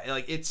 Yeah,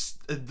 like it's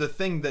the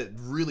thing that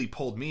really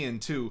pulled me in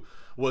too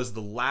was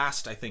the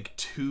last, I think,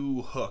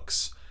 2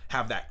 hooks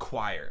have that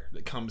choir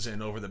that comes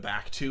in over the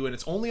back too, and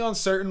it's only on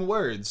certain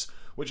words,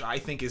 which I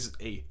think is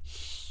a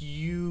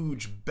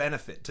huge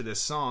benefit to this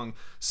song.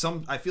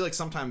 I feel like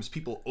sometimes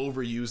people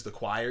overuse the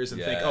choirs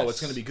and think, oh,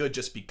 it's going to be good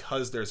just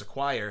because there's a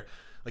choir.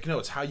 Like, no,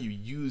 it's how you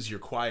use your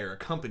choir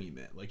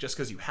accompaniment. Like, just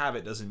because you have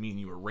it doesn't mean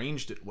you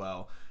arranged it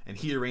well. And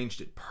he arranged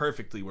it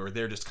perfectly, where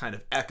they're just kind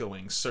of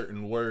echoing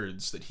certain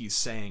words that he's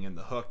saying in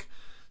the hook.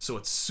 So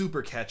it's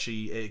super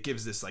catchy. It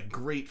gives this like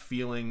great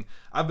feeling.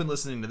 I've been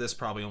listening to this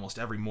probably almost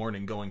every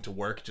morning going to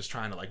work, just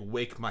trying to like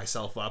wake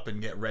myself up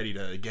and get ready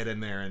to get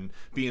in there and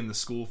be in the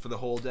school for the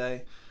whole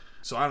day.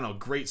 So I don't know,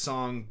 great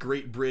song,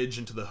 great bridge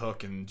into the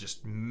hook, and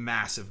just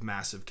massive,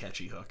 massive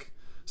catchy hook.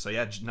 So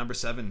yeah, number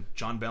 7,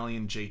 Jon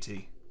Bellion,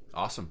 JT.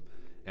 Awesome.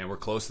 And we're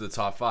close to the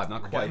top 5.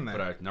 Not quite,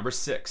 but number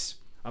 6.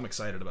 I'm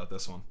excited about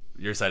this one.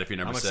 You're excited for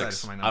your number 6? I'm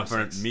excited for my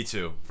number 6. Me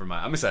too.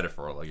 I'm excited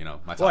for,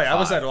 my top 5.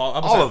 I'm excited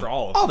for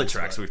all the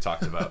tracks we've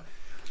talked about.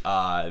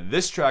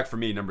 This track for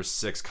me, number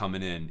 6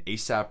 coming in,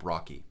 A$AP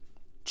Rocky,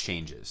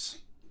 Changes.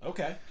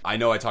 Okay. I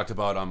know I talked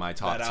about on my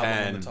top 10.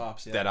 Album on the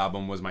tops, yeah. That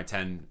album was my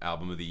 10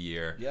 album of the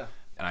year. Yeah.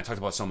 And I talked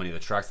about so many of the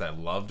tracks that I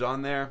loved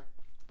on there,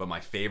 but my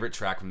favorite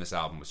track from this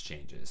album was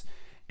Changes.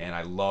 And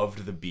I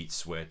loved the beat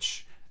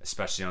switch,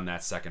 especially on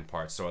that second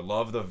part. So I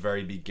love the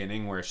very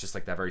beginning where it's just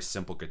like that very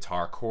simple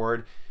guitar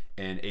chord,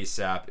 and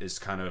A$AP is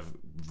kind of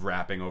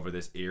rapping over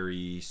this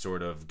eerie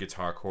sort of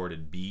guitar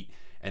chorded beat,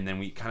 and then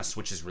we kind of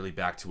switches really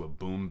back to a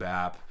boom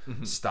bap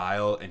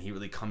style, and he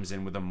really comes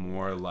in with a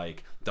more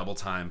like double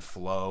time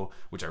flow,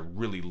 which I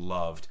really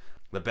loved.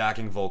 The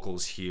backing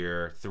vocals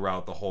here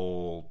throughout the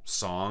whole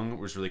song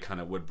was really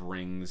kind of what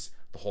brings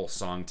the whole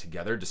song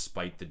together,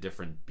 despite the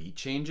different beat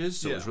changes.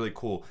 So it was really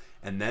cool.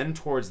 And then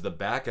towards the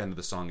back end of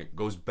the song, it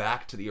goes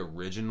back to the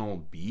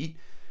original beat,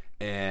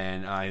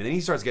 and then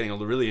he starts getting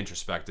really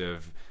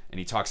introspective, and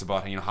he talks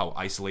about how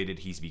isolated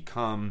he's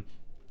become,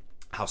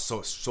 how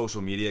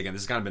social media, again,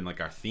 this has kind of been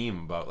like our theme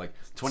about like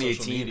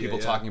 2018, people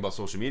talking about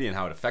social media and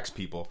how it affects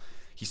people.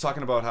 He's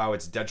talking about how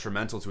it's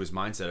detrimental to his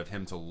mindset of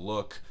him to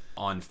look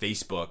on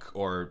Facebook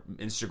or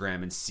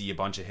Instagram and see a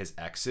bunch of his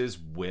exes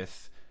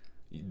with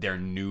their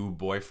new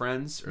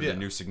boyfriends or their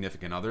new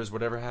significant others,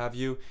 whatever have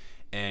you.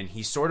 And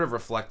he's sort of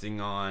reflecting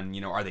on,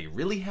 are they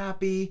really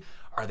happy?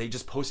 Are they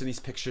just posting these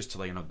pictures to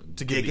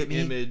to get the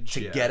image,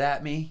 get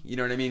at me? You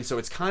know what I mean? So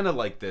it's kind of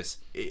like this.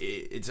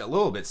 It's a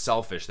little bit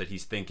selfish that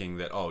he's thinking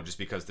that, just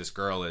because this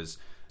girl is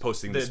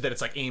posting this, that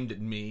it's like aimed at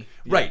me,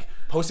 right?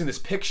 Posting this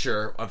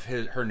picture of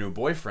her new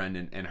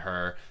boyfriend and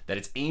her, that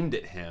it's aimed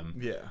at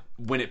him,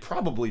 when it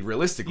probably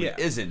realistically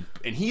isn't.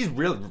 And he's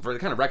really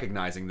kind of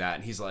recognizing that,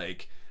 and he's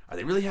like, are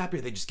they really happy,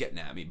 or are they just getting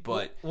at me?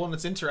 But and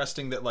it's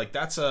interesting that like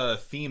that's a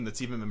theme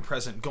that's even been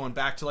present going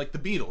back to like the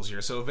Beatles.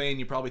 You're so vain,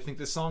 you probably think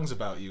this song's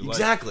about you.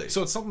 Exactly.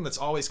 So it's something that's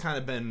always kind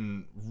of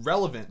been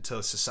relevant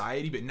to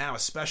society, but now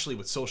especially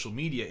with social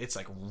media, it's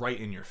like right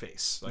in your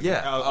face. Like,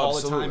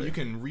 all the time you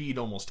can read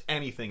almost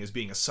anything as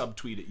being a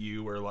subtweet at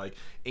you or like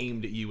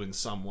aimed at you in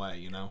some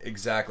way.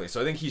 Exactly.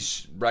 So I think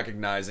he's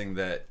recognizing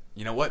that,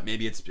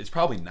 maybe it's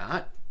probably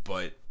not,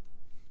 but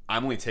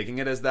I'm only taking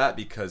it as that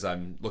because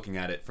I'm looking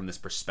at it from this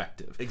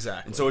perspective.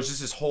 Exactly. And so it's just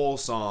this whole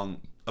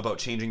song about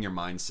changing your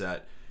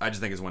mindset. I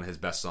just think it's one of his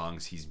best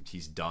songs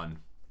he's done.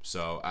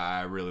 So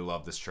I really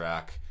love this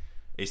track.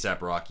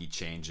 A$AP Rocky,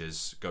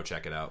 Changes. Go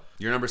check it out.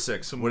 Your number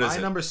 6. So what is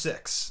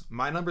it?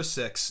 My number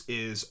 6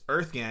 is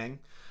Earth Gang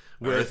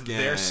with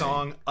their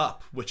song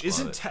Up, which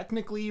isn't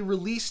technically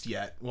released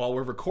yet while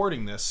we're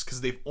recording this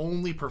because they've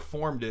only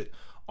performed it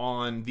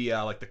on the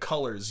the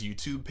Colors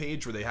YouTube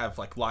page where they have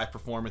like live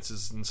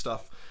performances and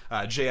stuff.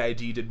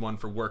 JID did one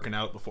for Working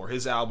Out before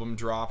his album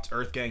dropped.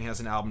 Earth Gang has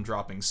an album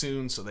dropping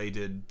soon, so they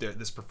did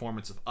this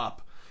performance of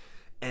Up.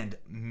 And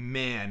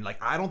man,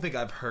 like I don't think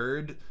I've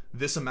heard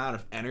this amount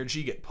of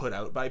energy get put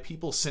out by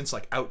people since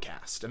like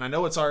Outkast. And I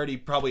know it's already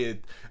probably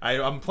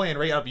I'm playing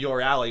right up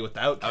your alley with the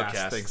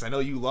Outkast things. I know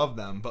you love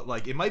them, but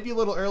like it might be a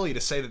little early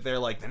to say that they're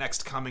like the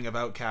next coming of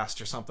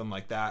Outkast or something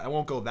like that. I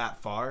won't go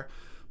that far,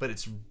 but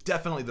it's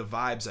definitely the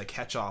vibes I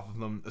catch off of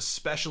them,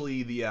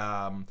 especially the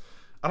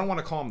I don't want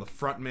to call him the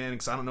front man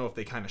because I don't know if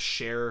they kind of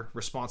share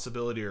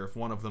responsibility or if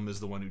one of them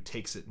is the one who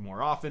takes it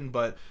more often,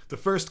 but the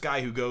first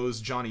guy who goes,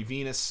 Johnny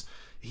Venus,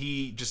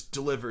 he just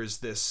delivers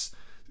this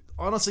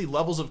honestly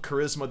levels of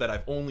charisma that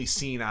I've only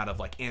seen out of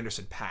like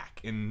Anderson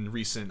 .Paak in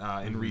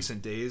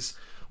recent days,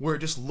 where it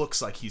just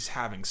looks like he's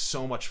having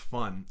so much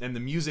fun, and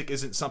the music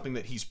isn't something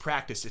that he's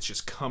practiced, it's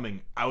just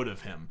coming out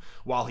of him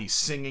while he's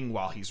singing,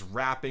 while he's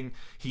rapping.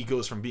 He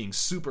goes from being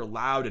super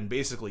loud and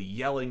basically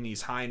yelling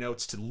these high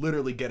notes to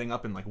literally getting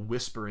up and like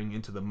whispering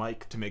into the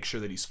mic to make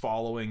sure that he's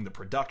following the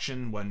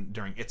production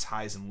during its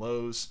highs and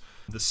lows.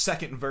 The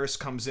second verse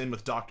comes in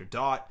with Dr.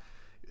 Dot.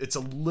 It's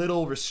a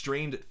little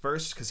restrained at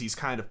first because he's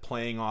kind of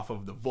playing off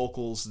of the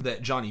vocals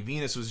that Johnny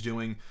Venus was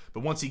doing,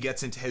 but once he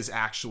gets into his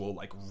actual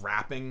like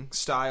rapping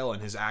style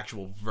and his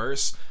actual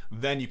verse,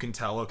 then you can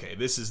tell, okay,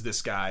 this is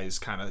this guy's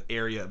kind of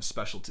area of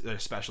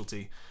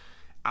specialty.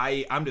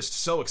 I'm just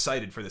so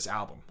excited for this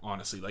album,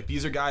 honestly. Like,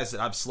 these are guys that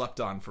I've slept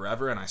on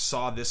forever, and I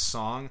saw this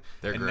song,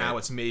 They're and great. now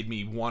it's made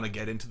me want to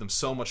get into them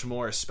so much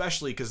more,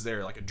 especially because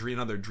they're like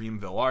another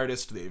Dreamville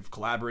artist. They've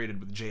collaborated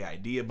with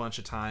JID a bunch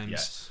of times.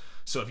 Yes.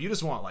 So if you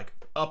just want like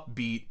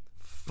upbeat,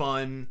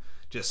 fun,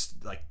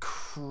 just like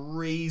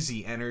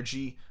crazy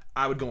energy,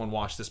 I would go and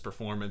watch this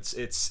performance.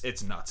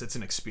 It's nuts. It's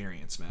an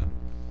experience, man.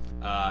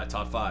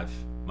 Top 5.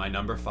 My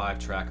number 5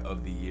 track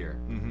of the year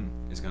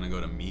is going to go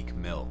to Meek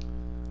Mill.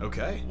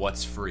 Okay.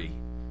 What's Free?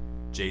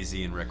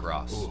 Jay-Z and Rick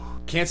Ross. Ooh.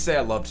 Can't say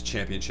I loved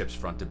Championships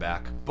front to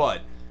back,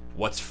 but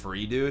What's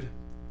Free, dude?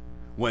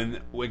 When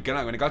it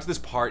got to this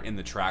part in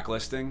the track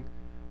listing,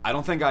 I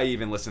don't think I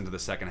even listened to the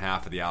second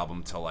half of the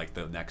album till like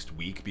the next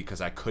week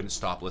because I couldn't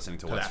stop listening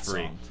to What's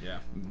Free. Song. Yeah.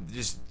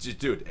 Just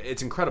dude,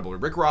 it's incredible.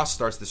 Rick Ross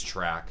starts this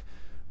track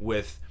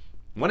with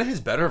one of his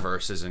better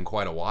verses in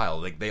quite a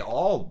while. Like they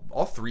all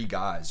three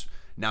guys.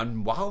 Now,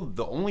 while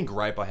the only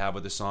gripe I have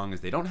with the song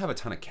is they don't have a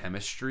ton of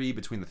chemistry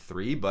between the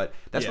three, but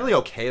that's really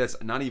okay. That's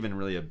not even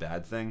really a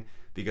bad thing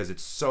because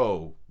it's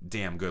so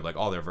damn good. Like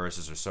all their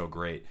verses are so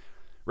great.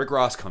 Rick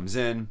Ross comes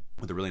in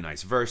with a really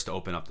nice verse to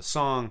open up the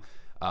song.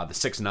 The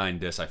 6ix9ine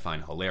diss I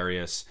find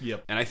hilarious.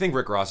 Yep. And I think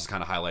Rick Ross is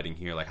kind of highlighting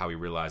here like how he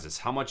realizes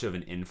how much of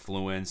an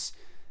influence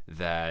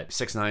that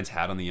 6ix9ine's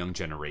had on the young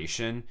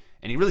generation,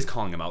 and he really is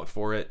calling him out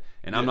for it.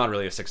 And I'm not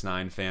really a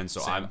 6ix9ine fan,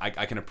 so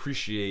I can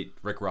appreciate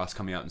Rick Ross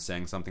coming out and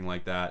saying something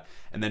like that.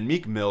 And then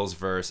Meek Mill's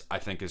verse, I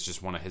think, is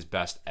just one of his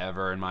best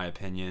ever, in my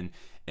opinion.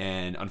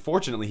 And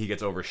unfortunately, he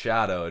gets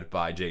overshadowed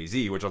by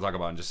Jay-Z, which I'll talk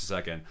about in just a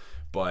second.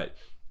 But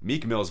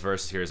Meek Mill's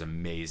verse here is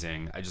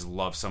amazing. I just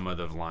love some of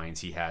the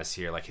lines he has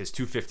here. Like his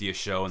 250th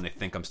show and they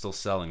think I'm still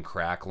selling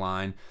crack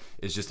line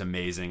is just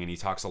amazing. And he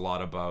talks a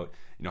lot about,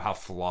 you know, how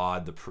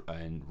flawed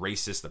and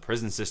racist the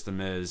prison system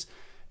is.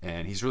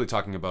 And he's really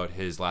talking about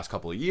his last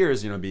couple of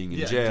years, you know, being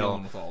in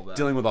jail,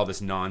 dealing with all this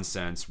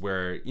nonsense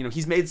where, you know,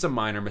 he's made some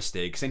minor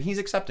mistakes and he's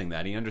accepting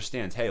that. He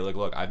understands, hey,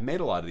 look, I've made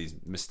a lot of these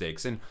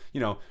mistakes. And,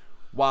 you know,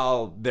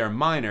 while they're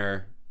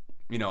minor,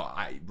 you know,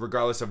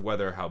 regardless of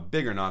whether how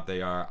big or not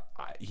they are,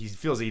 he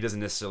feels that he doesn't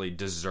necessarily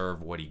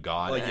deserve what he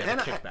got. Like, a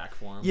kickback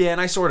for him. Yeah, and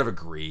I sort of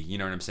agree. You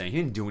know what I'm saying? He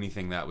didn't do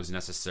anything that was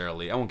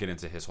necessarily. I won't get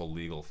into his whole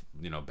legal,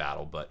 you know,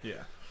 battle, but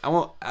yeah.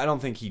 I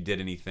don't think he did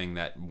anything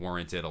that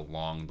warranted the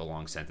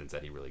long sentence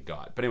that he really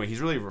got. But anyway,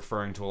 he's really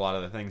referring to a lot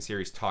of the things here.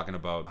 He's talking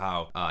about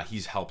how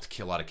he's helped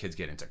a lot of kids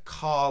get into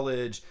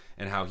college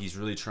and how he's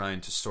really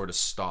trying to sort of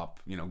stop,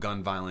 you know,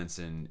 gun violence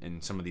in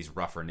some of these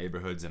rougher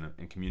neighborhoods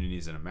and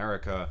communities in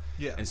America.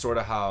 Yeah. And sort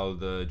of how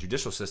the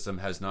judicial system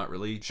has not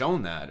really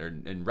shown that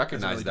and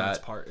recognized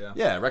really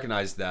that.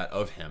 Recognized that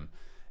of him.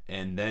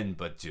 And then,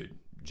 but dude,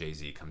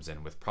 Jay-Z comes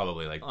in with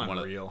probably like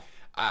Unreal. one of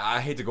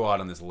I hate to go out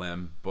on this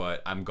limb,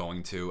 but I'm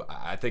going to.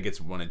 I think it's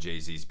one of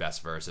Jay-Z's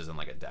best verses in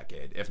like a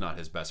decade, if not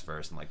his best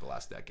verse in like the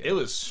last decade. It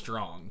was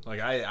strong. Like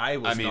I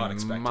was not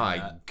expecting my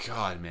that.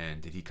 God, man,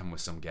 did he come with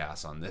some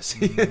gas on this?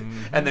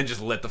 And then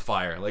just lit the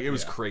fire. Like it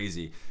was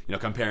crazy. You know,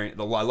 comparing.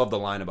 I love the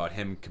line about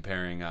him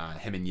comparing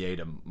him and Ye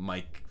to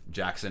Mike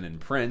Jackson and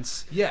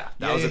Prince. Yeah,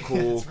 that was a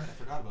cool. That's right, I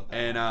forgot about that.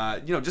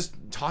 And you know, just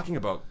talking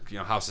about, you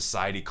know, how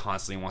society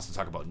constantly wants to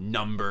talk about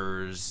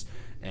numbers.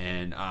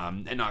 And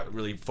not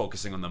really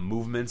focusing on the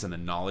movements and the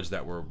knowledge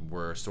that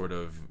we're sort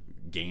of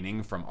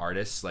gaining from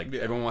artists. Like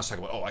everyone wants to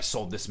talk about, oh, I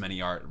sold this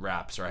many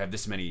raps, or I have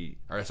this many,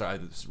 or sorry,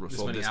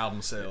 I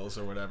album sales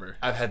or whatever.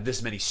 I've had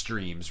this many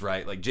streams,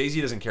 right? Like Jay-Z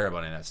doesn't care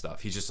about any of that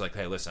stuff. He's just like,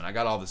 hey, listen, I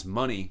got all this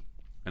money,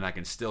 and I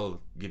can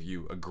still give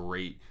you a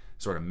great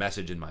sort of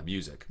message in my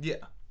music. Yeah.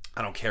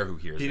 I don't care who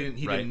hears it.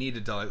 He didn't need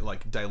to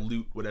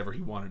dilute whatever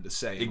he wanted to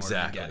say.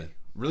 Exactly. Order to get it.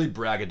 Really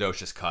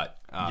braggadocious cut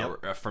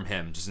from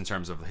him, just in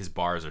terms of his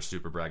bars are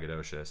super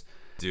braggadocious.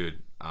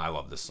 Dude, I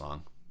love this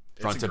song.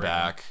 Front to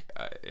back.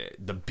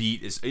 The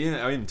beat is, I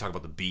didn't even talk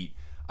about the beat.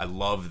 I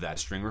love that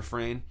string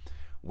refrain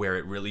where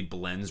it really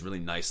blends really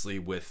nicely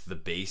with the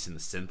bass and the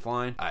synth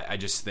line. I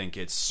just think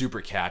it's super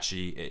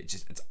catchy.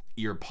 It's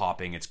ear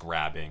popping. It's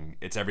grabbing.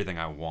 It's everything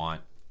I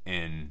want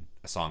in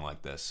a song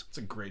like this. It's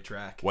a great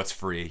track. What's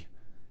Free?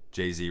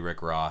 Jay-Z,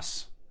 Rick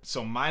Ross.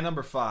 So my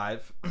number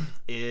 5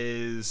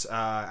 is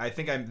I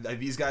think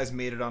these guys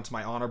made it onto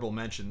my honorable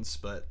mentions,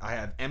 but I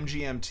have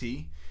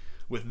MGMT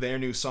with their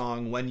new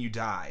song When You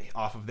Die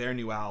off of their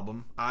new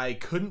album. I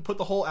couldn't put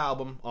the whole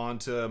album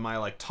onto my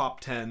like top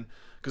 10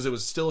 because there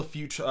was still a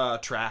few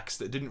tracks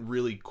that didn't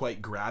really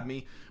quite grab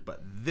me,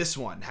 but this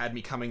one had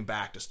me coming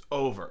back just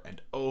over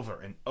and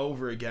over and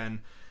over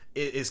again.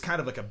 It is kind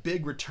of like a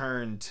big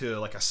return to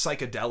like a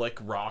psychedelic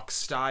rock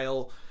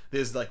style.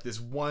 There's like this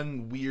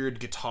one weird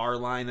guitar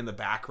line in the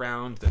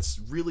background that's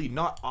really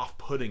not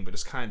off-putting, but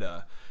it's kind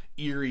of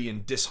eerie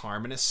and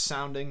disharmonious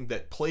sounding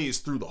that plays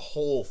through the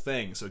whole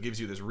thing, so it gives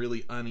you this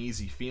really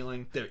uneasy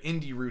feeling. Their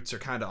indie roots are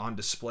kind of on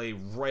display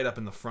right up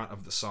in the front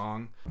of the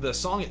song. The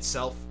song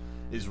itself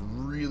is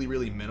really,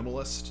 really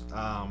minimalist.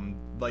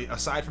 Like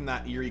aside from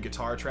that eerie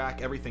guitar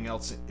track, everything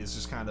else is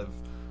just kind of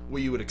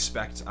what you would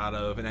expect out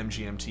of an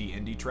MGMT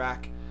indie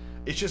track.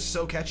 It's just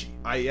so catchy.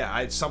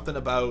 I something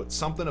about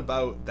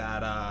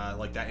that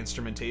like that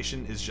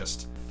instrumentation is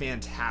just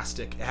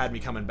fantastic. It had me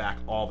coming back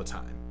all the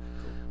time.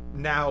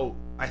 Now,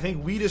 I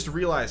think we just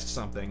realized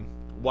something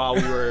while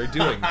we were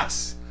doing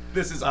this.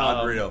 This is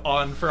unreal.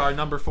 For our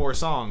number 4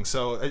 song.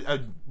 So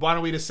why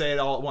don't we just say it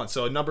all at once?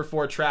 So number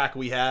 4 track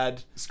we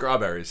had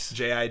Strawberries.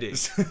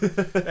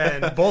 JID,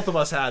 and both of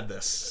us had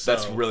this. So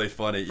That's really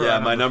funny. Yeah,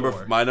 my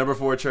number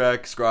 4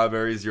 track,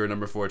 Strawberries. Your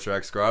number 4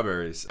 track,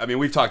 Strawberries. I mean,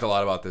 we've talked a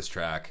lot about this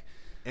track.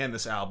 And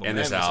this album. And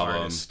this album.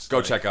 Artist.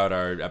 Go check out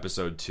our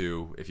episode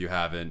 2 if you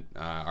haven't.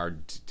 Our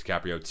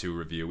DiCaprio 2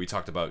 review. We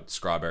talked about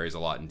Strawberries a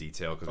lot in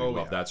detail because we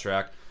love that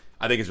track.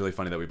 I think it's really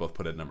funny that we both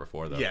put it at number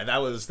 4, though. Yeah, that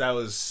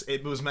was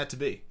it was meant to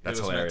be. That's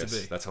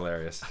hilarious. That's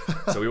hilarious.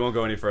 So we won't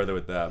go any further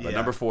with that. But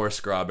number 4,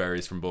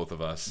 Strawberries from both of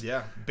us.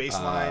 Yeah, bass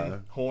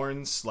line,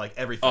 horns, like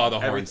everything. Oh, the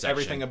horn section.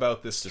 Everything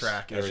about this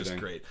track is just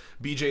great.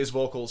 BJ's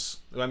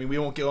vocals. I mean, we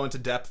won't go into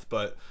depth,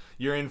 but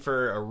you're in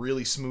for a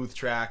really smooth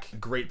track,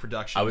 great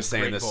production,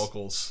 great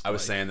vocals. I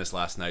was saying this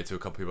last night to a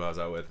couple people I was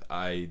out with.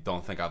 I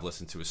don't think I've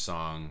listened to a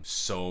song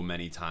so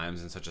many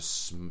times in such a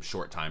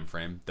short time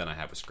frame than I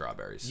have with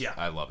Strawberries. Yeah.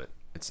 I love it.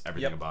 It's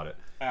everything about it.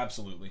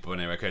 Absolutely. But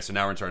anyway, okay, so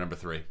now we're into our number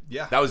 3.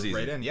 Yeah. That was easy.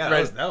 Right in. Yeah,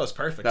 that was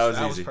perfect. That was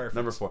easy. Perfect.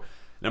 Number 4.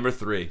 Number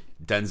 3,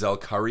 Denzel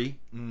Curry,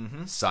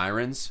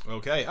 Sirens.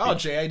 Okay. Oh,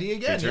 JID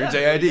again. Featuring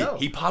JID.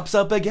 He pops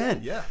up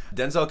again. Yeah.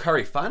 Denzel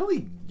Curry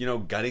finally,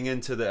 getting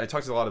into the. I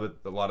talked a lot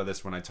of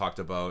this when I talked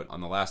about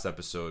on the last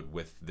episode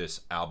with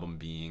this album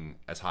being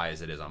as high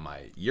as it is on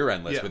my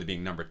year-end list, with it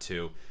being number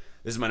 2.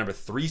 This is my number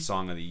 3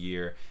 song of the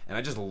year, and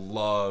I just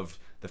loved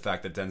the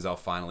fact that Denzel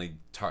finally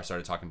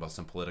started talking about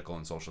some political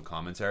and social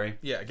commentary.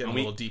 Yeah, getting a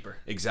little deeper.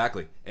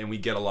 Exactly. And we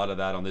get a lot of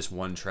that on this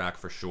one track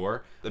for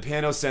sure. The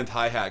piano synth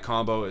hi-hat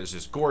combo is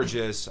just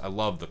gorgeous. I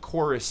love the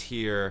chorus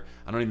here.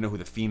 I don't even know who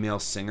the female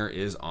singer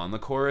is on the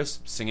chorus,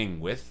 singing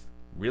with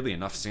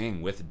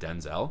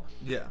Denzel.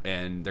 Yeah.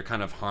 And they're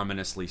kind of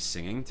harmoniously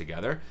singing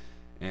together.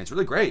 And it's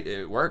really great.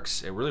 It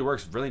works. It really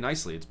works really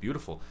nicely. It's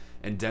beautiful.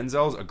 And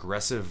Denzel's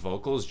aggressive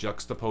vocals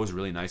juxtapose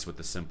really nice with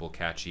the simple,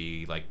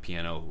 catchy, like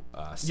piano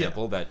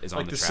sample that is on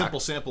the track. Like the simple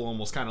sample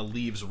almost kind of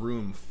leaves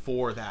room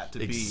for that to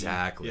be.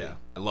 Exactly. Yeah.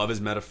 I love his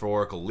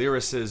metaphorical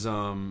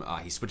lyricism.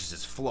 He switches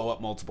his flow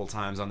up multiple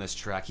times on this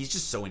track. He's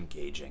just so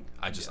engaging.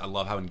 I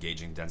love how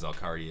engaging Denzel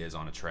Curry is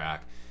on a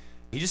track.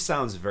 He just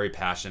sounds very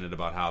passionate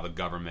about how the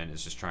government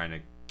is just trying to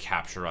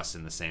capture us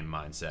in the same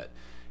mindset.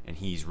 And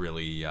he's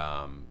really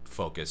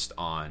focused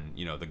on,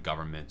 the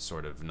government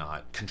sort of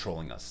not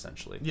controlling us,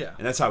 essentially. Yeah.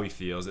 And that's how he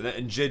feels.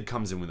 And Jid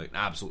comes in with an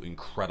absolutely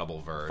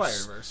incredible verse.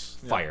 Fire verse.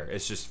 Yeah. Fire.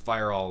 It's just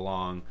fire all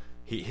along.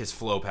 His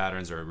flow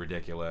patterns are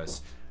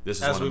ridiculous. This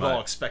is as we've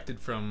all expected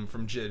from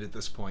Jid at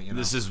this point.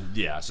 This is,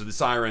 So the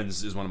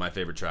Sirens is one of my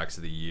favorite tracks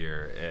of the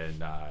year.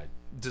 And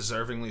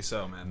deservingly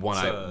so, man. One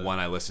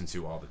I listen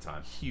to all the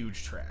time.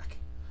 Huge track.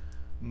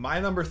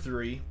 My number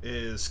 3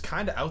 is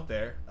kind of out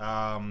there.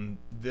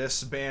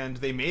 This band,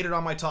 they made it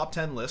on my top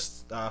 10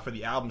 list for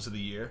the albums of the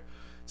year.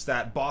 It's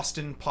that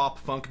Boston pop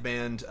funk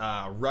band,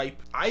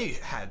 Ripe. I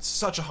had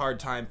such a hard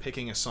time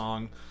picking a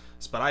song,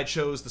 but I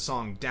chose the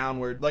song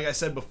Downward. Like I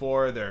said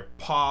before, they're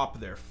pop,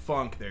 they're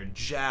funk, they're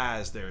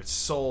jazz, they're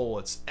soul.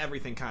 It's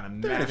everything kind of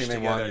mashed anything together.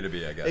 They want you to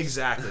be, I guess.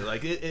 Exactly.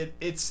 Like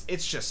it's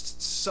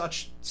just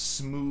such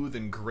smooth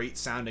and great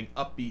sounding,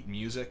 upbeat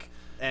music.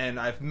 And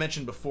I've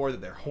mentioned before that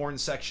their horn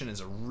section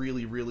is a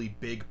really, really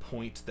big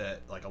point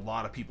that like a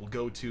lot of people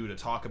go to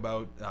talk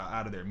about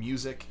out of their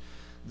music.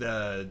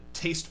 The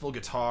tasteful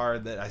guitar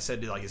that I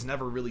said is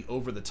never really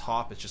over the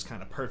top. It's just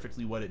kind of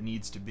perfectly what it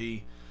needs to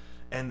be.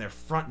 And their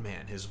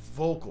frontman, his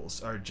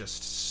vocals are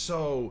just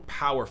so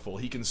powerful.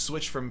 He can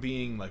switch from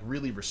being like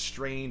really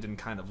restrained and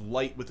kind of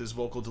light with his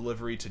vocal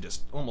delivery to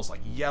just almost like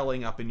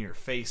yelling up in your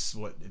face.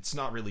 It's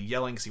not really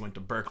yelling because he went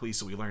to Berkeley,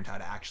 so we learned how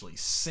to actually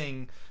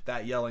sing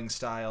that yelling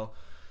style.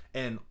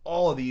 And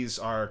all of these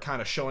are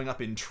kind of showing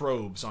up in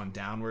troves on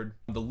Downward.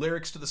 The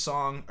lyrics to the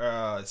song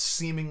are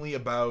seemingly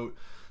about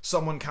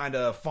someone kind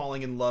of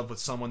falling in love with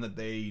someone that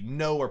they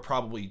know are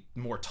probably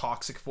more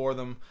toxic for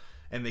them.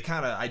 And they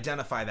kind of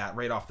identify that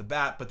right off the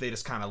bat, but they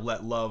just kind of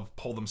let love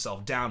pull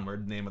themselves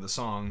downward, the name of the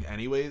song,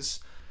 anyways.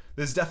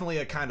 There's definitely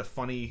a kind of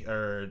funny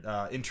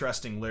or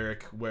interesting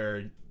lyric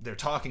where they're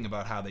talking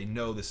about how they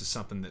know this is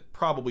something that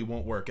probably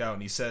won't work out.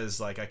 And he says,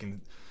 I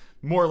can...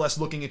 more or less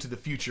looking into the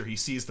future, he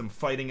sees them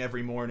fighting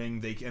every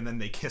morning, and then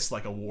they kiss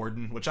like a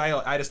warden, which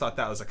I just thought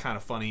that was a kind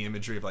of funny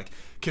imagery of like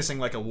kissing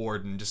like a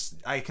warden. Just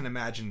I can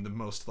imagine the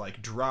most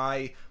like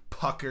dry,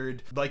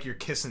 puckered, like you're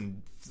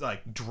kissing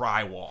like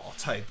drywall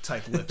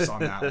type lips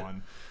on that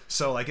one.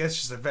 So like it's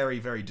just a very,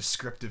 very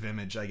descriptive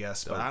image, I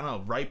guess. But I don't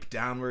know, Ripe,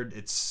 Downward,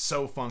 it's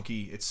so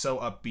funky, it's so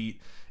upbeat.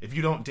 If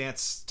you don't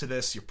dance to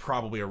this, you're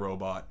probably a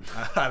robot.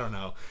 I don't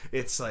know.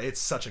 It's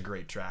such a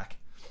great track.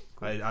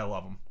 I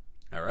love them.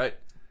 All right.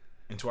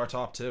 Into our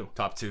top 2.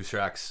 Top 2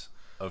 tracks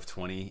of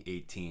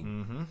 2018.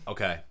 Mm-hmm.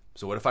 Okay,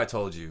 so what if I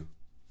told you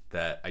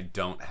that I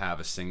don't have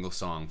a single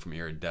song from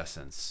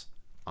Iridescence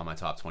on my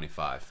top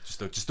 25.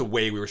 Just the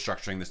way we were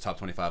structuring this top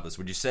 25 list.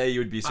 Would you say you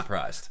would be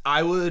surprised?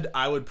 I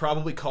would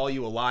probably call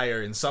you a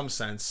liar in some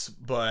sense,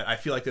 but I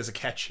feel like there's a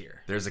catch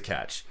here. There's a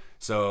catch.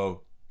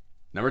 So,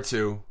 number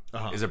 2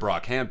 is a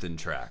Brockhampton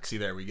track. See,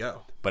 there we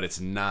go. But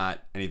it's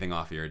not anything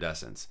off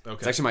Iridescence. Okay.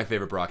 It's actually my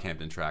favorite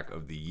Brockhampton track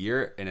of the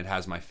year, and it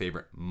has my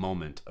favorite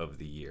moment of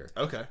the year.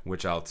 Okay.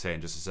 Which I'll say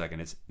in just a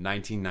second. It's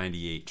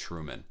 1998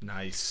 Truman.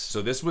 Nice.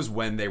 So this was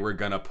when they were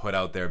going to put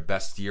out their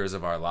Best Years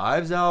of Our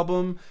Lives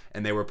album,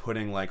 and they were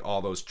putting like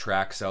all those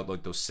tracks out,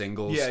 like those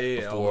singles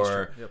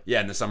before.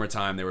 Yeah, in the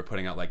summertime, they were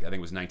putting out like, I think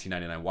it was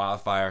 1999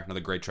 Wildfire, another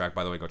great track,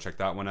 by the way, go check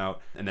that one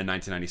out. And then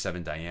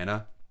 1997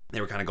 Diana. They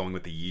were kind of going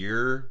with the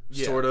year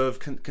sort of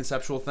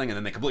conceptual thing, and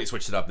then they completely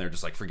switched it up, and they're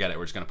just like, forget it,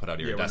 we're just going to put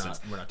out Iridescence.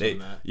 We're not doing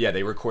that. Yeah,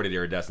 they recorded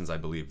Iridescence, I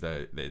believe,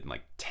 in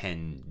like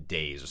 10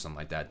 days or something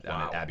like that down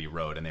at Abbey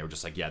Road, and they were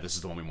just like, yeah, this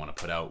is the one we want to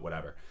put out,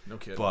 whatever. No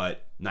kidding.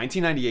 But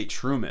 1998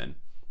 Truman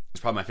is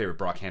probably my favorite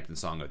Brockhampton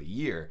song of the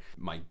year.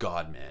 My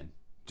God, man.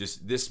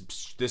 Just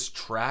this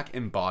track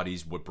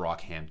embodies what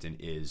Brockhampton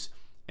is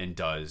and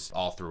does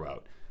all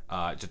throughout.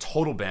 It's a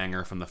total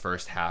banger from the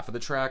first half of the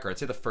track, or I'd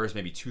say the first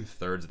maybe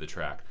 2/3 of the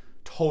track.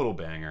 Total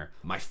banger.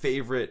 My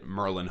favorite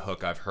Merlin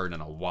hook I've heard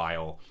in a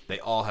while. They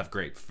all have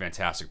great,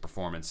 fantastic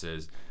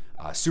performances.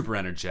 Super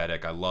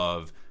energetic. I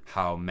love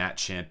how Matt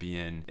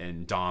Champion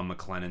and Don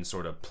McLennan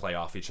sort of play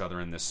off each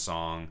other in this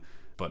song.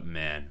 But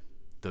man,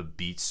 the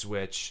beat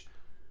switch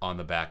on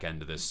the back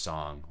end of this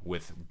song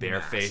with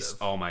Bareface. Massive.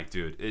 Oh my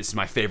dude, it's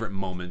my favorite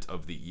moment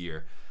of the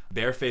year.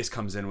 Bareface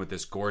comes in with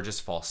this gorgeous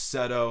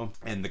falsetto,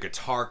 and the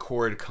guitar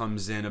chord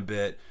comes in a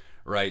bit,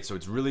 right? So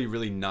it's really,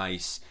 really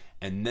nice.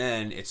 And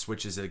then it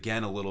switches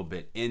again a little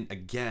bit in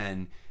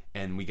again,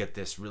 and we get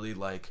this really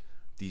like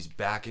these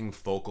backing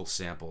vocal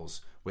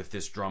samples with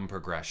this drum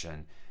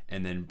progression.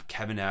 And then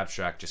Kevin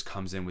Abstract just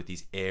comes in with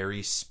these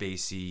airy,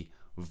 spacey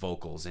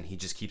vocals, and he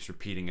just keeps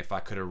repeating, if I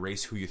could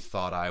erase who you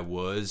thought I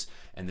was.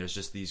 And there's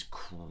just these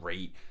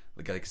great,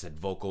 like I said,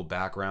 vocal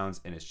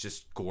backgrounds, and it's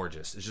just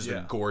gorgeous. It's just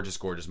a gorgeous,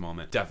 gorgeous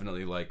moment.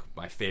 Definitely like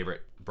my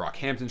favorite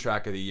Brockhampton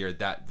track of the year.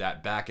 That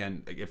back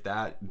end, if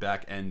that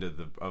back end of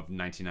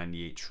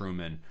 1998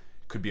 Truman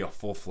could be a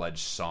full-fledged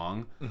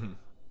song,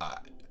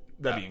 that'd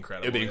be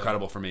incredible. It'd be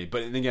incredible for me.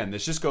 But again,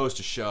 this just goes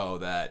to show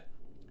that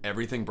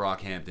everything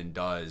Brockhampton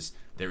does,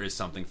 there is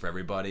something for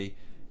everybody.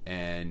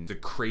 And the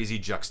crazy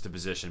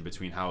juxtaposition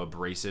between how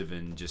abrasive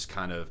and just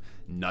kind of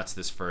nuts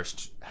this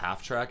first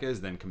half track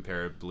is, then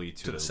comparably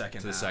to the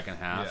second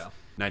half. Yeah.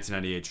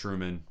 1998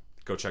 Truman,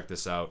 go check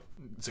this out.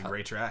 It's a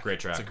great track. Great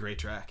track. It's a great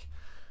track.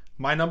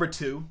 My number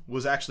 2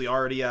 was actually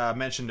already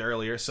mentioned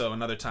earlier, so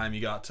another time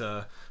you got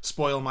to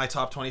spoil my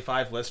top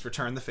 25 list,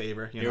 return the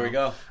favor. Here we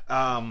go.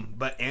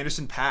 But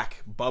Anderson .Paak,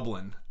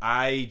 Bubblin'.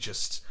 I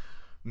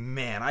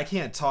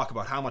can't talk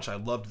about how much I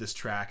loved this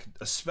track,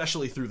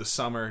 especially through the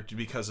summer,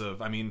 because of,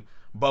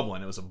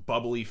 Bubblin'. It was a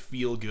bubbly,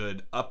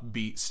 feel-good,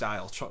 upbeat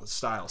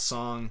style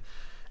song.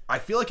 I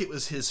feel like it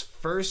was his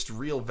first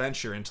real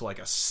venture into like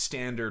a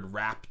standard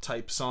rap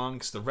type song,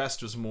 because the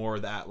rest was more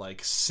that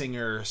like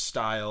singer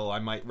style. I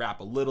might rap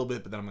a little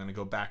bit, but then I'm going to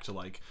go back to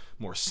like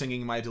more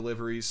singing my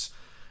deliveries.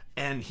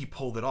 And he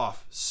pulled it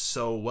off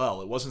so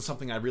well. It wasn't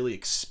something I really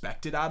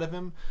expected out of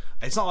him.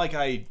 It's not like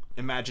I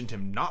imagined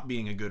him not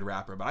being a good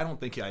rapper, but I don't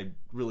think I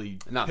really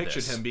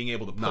pictured him being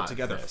able to put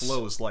together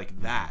flows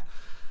like that.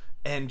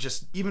 And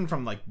just even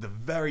from like the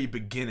very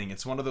beginning,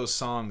 it's one of those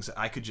songs that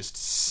I could just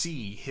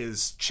see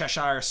his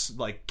Cheshire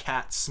like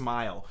cat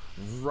smile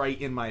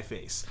right in my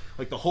face.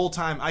 Like the whole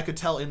time, I could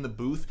tell in the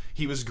booth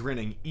he was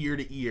grinning ear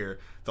to ear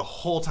the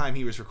whole time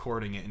he was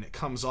recording it, and it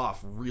comes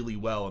off really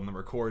well in the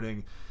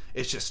recording.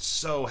 It's just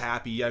so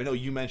happy. I know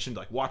you mentioned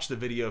like watch the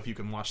video if you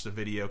can watch the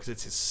video, because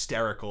it's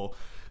hysterical.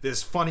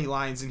 There's funny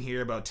lines in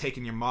here about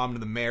taking your mom to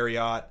the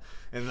Marriott,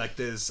 and like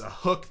there's a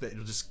hook that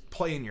will just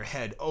play in your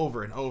head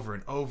over and over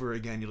and over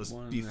again. You'll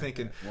just be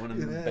thinking, one in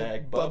the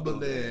bag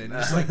bubbling.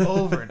 Just like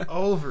over and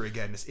over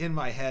again. It's in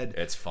my head.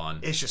 It's fun.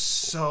 It's just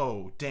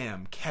so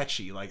damn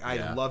catchy. Like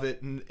I love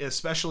it, and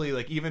especially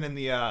like even in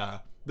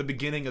the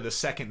beginning of the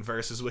second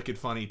verse is wicked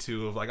funny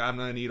too, of like, I'm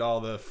gonna need all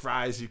the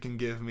fries you can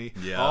give me,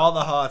 all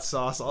the hot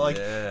sauce, all like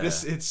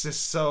this. It's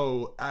just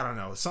so, I don't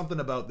know, something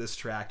about this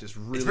track just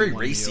really, it's very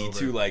racy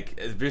too,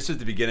 like just at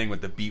the beginning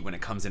with the beat when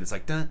it comes in, it's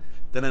like dun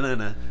dun dun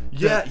dun.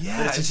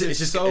 It's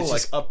just so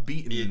like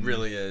upbeat, and it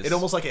really is. It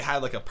almost like it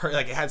had like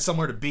like it had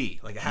somewhere to be,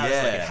 like it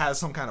has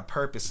some kind of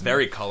purpose.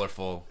 Very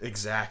colorful.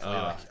 Exactly.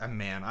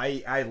 Man,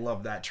 I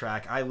love that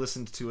track. I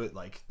listened to it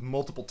like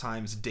multiple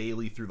times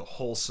daily through the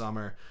whole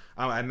summer.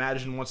 I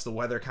imagine once the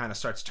weather kind of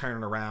starts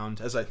turning around,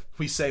 as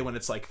we say when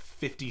it's like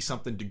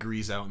 50-something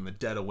degrees out in the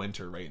dead of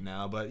winter right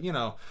now, but you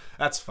know,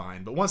 that's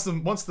fine. But once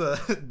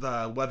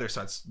the weather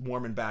starts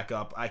warming back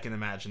up, I can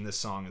imagine this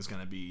song is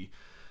going to be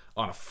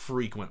on a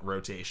frequent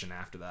rotation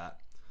after that.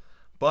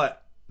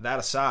 But that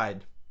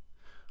aside,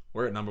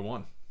 we're at number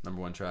 1.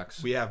 Number 1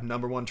 tracks. We have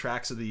number 1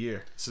 tracks of the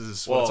year. This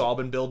is what it's all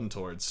been building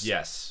towards.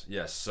 Yes.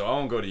 So I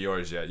won't go to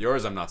yours yet.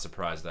 Yours I'm not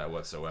surprised at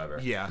whatsoever.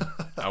 Yeah.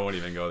 I won't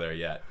even go there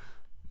yet.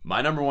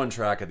 My number 1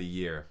 track of the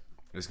year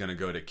is going to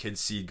go to Kids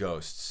See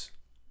Ghosts,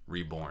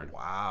 Reborn.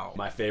 Wow.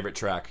 My favorite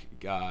track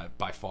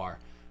by far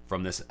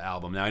from this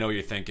album. Now I know what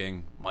you're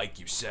thinking, Mike,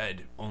 you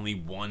said only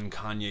one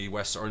Kanye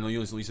West, or no,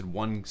 you said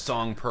one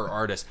song per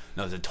artist.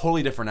 No, it's a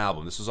totally different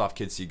album. This was off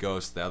Kids See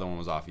Ghosts. The other one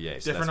was off Ye.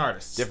 So different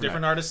artists.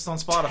 Different artists on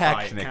Spotify.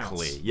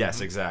 Technically.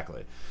 Yes,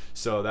 exactly.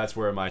 So that's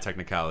where my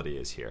technicality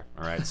is here.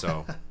 All right.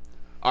 So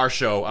our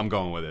show, I'm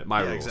going with it. My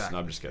rules. Exactly. No,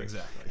 I'm just kidding.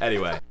 Exactly.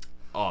 Anyway.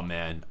 Oh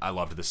man, I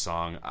loved this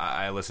song.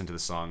 I listened to the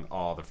song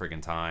all the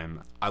friggin'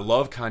 time. I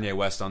love Kanye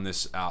West on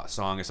this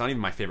song. It's not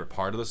even my favorite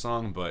part of the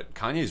song, but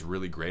Kanye's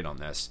really great on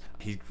this.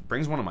 He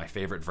brings one of my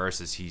favorite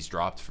verses he's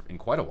dropped in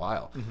quite a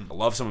while. I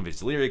love some of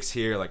his lyrics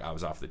here, like I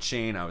was off the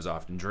chain, I was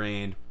often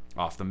drained,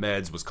 off the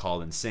meds, was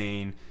called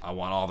insane. I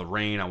want all the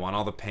rain, I want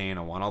all the pain,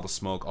 I want all the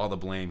smoke, all the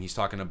blame. He's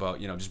talking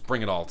about, just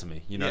bring it all to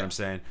me. You know what I'm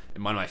saying?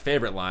 And one of my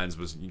favorite lines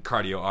was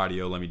cardio,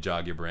 audio, let me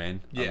jog your brain.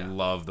 I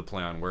love the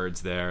play on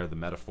words there, the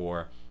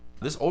metaphor.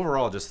 This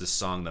overall, just this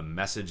song, the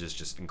message is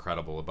just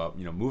incredible about,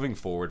 moving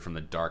forward from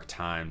the dark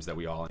times that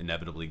we all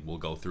inevitably will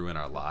go through in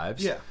our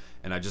lives. Yeah.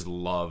 And I just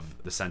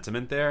love the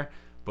sentiment there.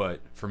 But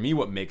for me,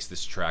 what makes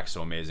this track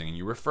so amazing, and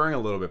you're referring a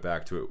little bit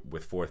back to it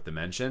with Fourth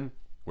Dimension,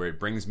 where it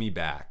brings me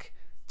back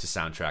to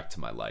Soundtrack to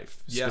My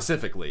Life. Yeah.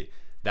 Specifically,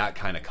 that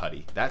kind of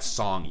Cudi. That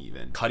song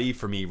even. Cudi,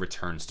 for me,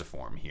 returns to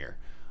form here.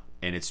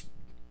 And it's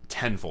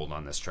tenfold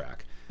on this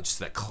track. It's just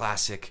that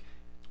classic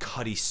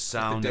Cudi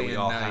sound that we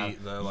all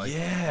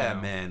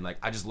have. Man. Like,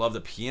 I just love the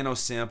piano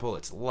sample.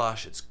 It's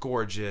lush. It's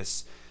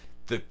gorgeous.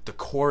 The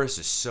chorus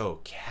is so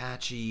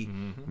catchy.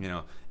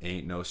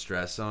 Ain't no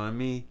stress on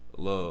me,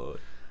 Lord.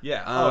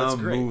 Yeah,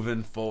 it's great.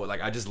 Moving forward.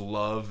 Like, I just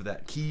love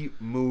that. Keep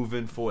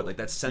moving forward. Like,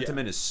 that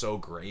sentiment is so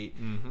great.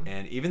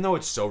 And even though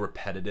it's so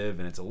repetitive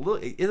and it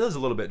is a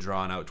little bit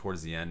drawn out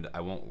towards the end,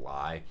 I won't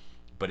lie,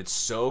 but it's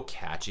so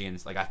catchy. And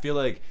it's like, I feel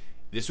like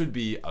this would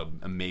be an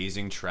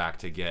amazing track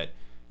to get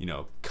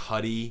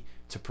Cudi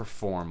to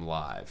perform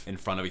live in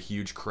front of a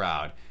huge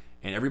crowd,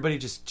 and everybody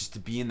just to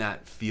be in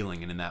that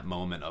feeling and in that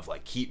moment of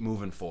like, keep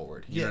moving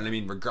forward. You know what I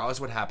mean? Regardless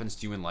of what happens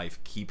to you in life,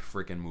 keep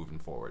freaking moving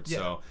forward.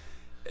 So,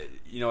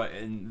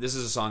 and this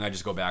is a song I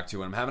just go back to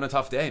when I'm having a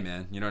tough day,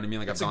 man. You know what I mean?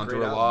 Like, I've gone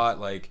through a lot,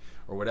 like,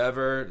 or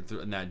whatever,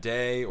 in that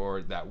day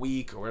or that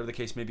week or whatever the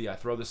case may be. I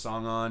throw this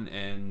song on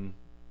and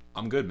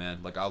I'm good, man.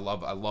 Like, I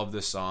love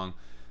this song.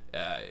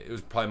 It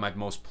was probably my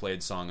most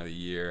played song of the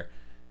year,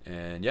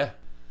 and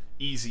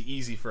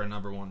easy for a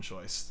number one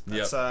choice.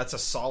 That's a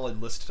solid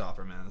list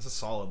topper, man. That's a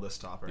solid list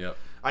topper. Yep.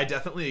 I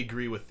definitely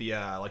agree with the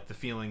the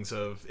feelings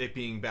of it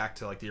being back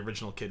to like the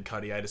original Kid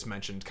Cudi I just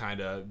mentioned. Kind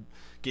of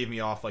gave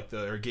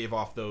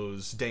off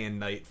those day and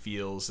night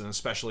feels, and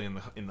especially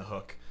in the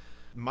hook.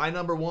 My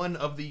number one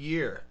of the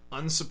year,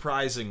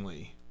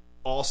 unsurprisingly,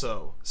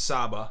 also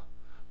Saba,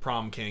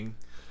 Prom King.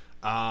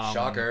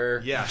 Shocker.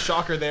 Yeah,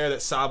 shocker there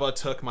that Saba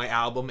took my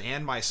album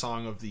and my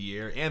song of the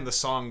year, and the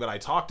song that I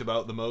talked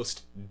about the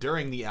most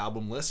during the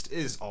album list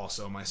is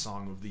also my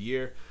song of the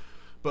year.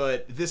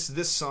 But this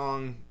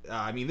song,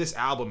 this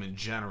album in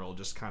general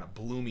just kind of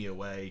blew me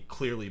away,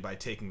 clearly by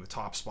taking the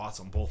top spots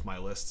on both my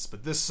lists.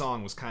 But this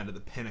song was kind of the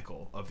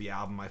pinnacle of the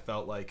album, I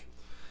felt like,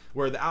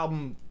 where the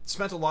album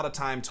spent a lot of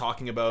time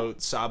talking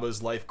about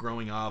Saba's life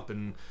growing up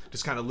and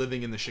just kind of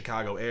living in the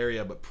Chicago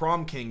area, but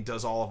Prom King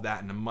does all of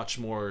that in a much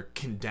more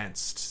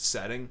condensed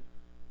setting,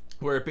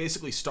 where it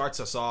basically starts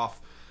us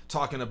off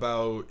talking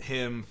about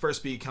him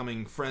first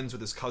becoming friends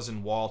with his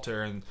cousin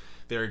Walter, and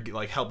they're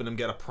like helping him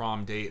get a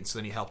prom date, and so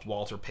then he helped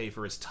Walter pay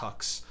for his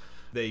tux.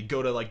 They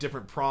go to like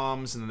different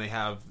proms, and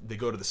then they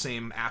go to the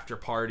same after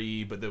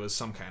party, but there was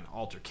some kind of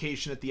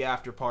altercation at the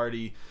after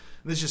party.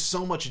 There's just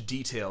so much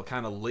detail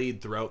kind of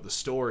laid throughout the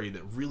story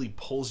that really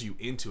pulls you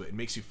into it. It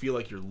makes you feel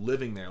like you're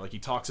living there. Like, he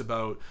talks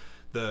about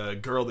the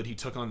girl that he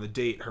took on the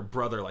date. Her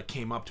brother like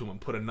came up to him,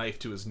 put a knife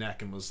to his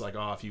neck, and was like,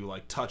 "Oh, if you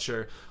like touch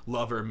her,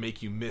 love her,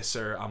 make you miss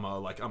her, I'm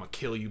gonna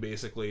kill you."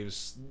 Basically, it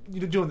was,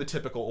 doing the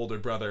typical older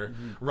brother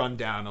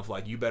rundown of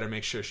like, you better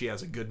make sure she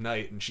has a good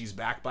night and she's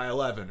back by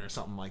 11 or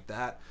something like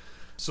that.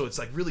 So it's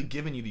like really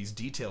giving you these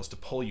details to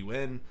pull you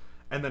in.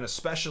 And then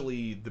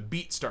especially the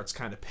beat starts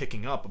kind of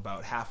picking up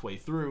about halfway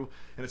through,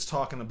 and it's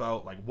talking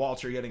about like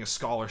Walter getting a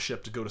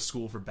scholarship to go to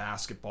school for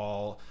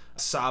basketball.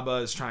 Saba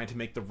is trying to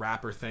make the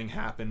rapper thing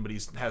happen, but he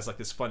has like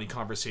this funny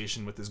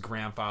conversation with his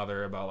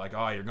grandfather about like,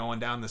 "Oh, you're going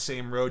down the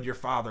same road your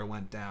father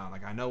went down.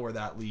 Like, I know where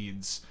that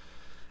leads."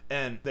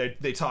 And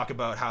they talk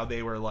about how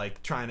they were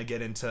like trying to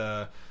get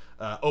into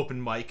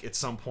open mic at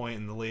some point,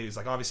 and the lady's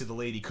like, obviously the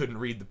lady couldn't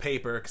read the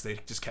paper because they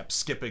just kept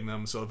skipping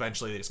them, so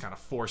eventually they just kind of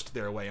forced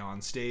their way on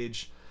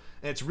stage.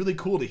 And it's really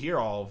cool to hear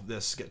all of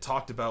this get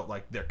talked about,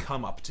 like their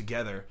come up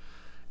together.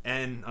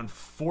 And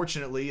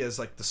unfortunately, as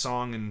like the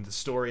song and the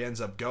story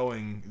ends up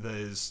going,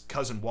 his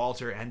cousin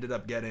Walter ended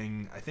up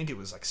getting, I think it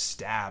was like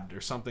stabbed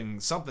or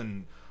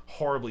something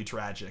horribly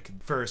tragic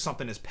for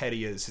something as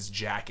petty as his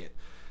jacket.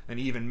 And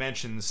he even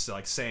mentions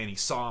like saying he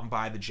saw him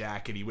buy the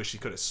jacket, he wished he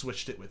could have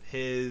switched it with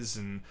his,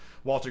 and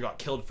Walter got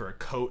killed for a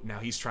coat, now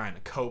he's trying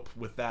to cope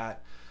with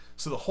that.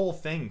 So the whole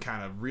thing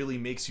kind of really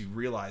makes you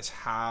realize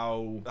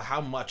how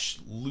much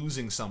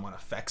losing someone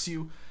affects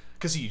you,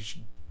 because he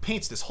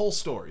paints this whole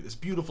story, this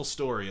beautiful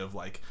story of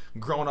like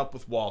growing up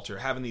with Walter,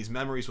 having these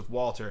memories with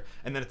Walter,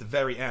 and then at the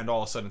very end,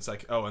 all of a sudden it's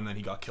like, oh, and then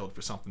he got killed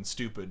for something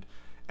stupid.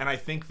 And I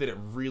think that it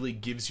really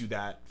gives you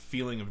that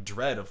feeling of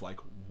dread of like,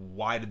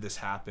 why did this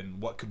happen?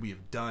 What could we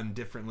have done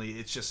differently?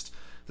 It's just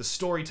the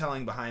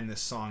storytelling behind this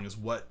song is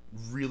what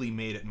really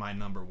made it my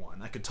number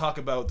one. I could talk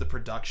about the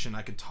production,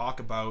 I could talk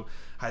about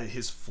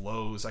his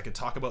flows, I could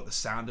talk about the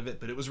sound of it,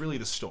 but it was really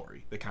the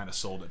story that kind of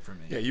sold it for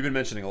me. Yeah, you've been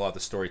mentioning a lot the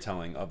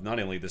storytelling of not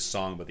only this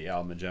song but the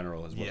album in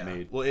general is what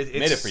made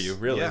it for you,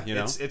 really. Yeah, you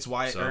know, it's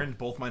why it earned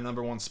both my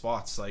number one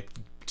spots. Like,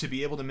 to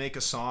be able to make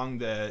a song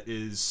that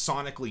is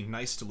sonically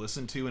nice to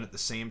listen to and at the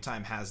same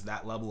time has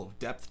that level of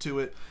depth to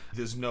it,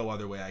 there's no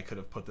other way I could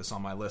have put this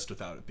on my list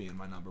without it being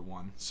my number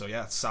one. So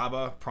yeah,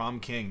 Saba, Prom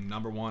King,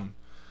 number one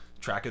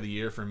track of the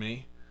year for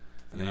me.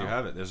 And there you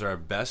have it. Those are our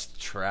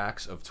best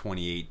tracks of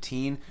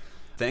 2018.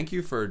 Thank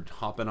you for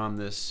hopping on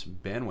this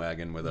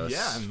bandwagon with us.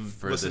 Yeah, and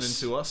for listening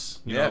to us.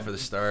 For the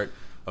start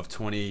of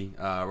for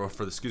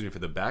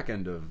the back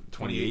end of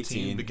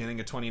 2018, beginning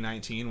of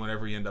 2019,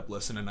 whenever you end up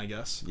listening, I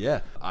guess.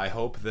 Yeah, I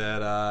hope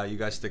that you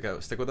guys stick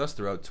with us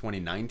throughout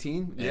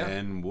 2019,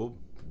 and we'll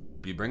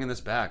be bringing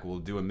this back. We'll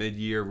do a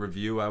mid-year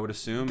review, I would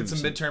assume. Get some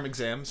midterm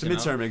exams. Some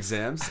midterm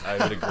exams, I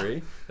would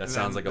agree. That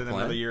sounds like a plan.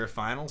 Another year of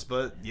finals,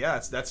 but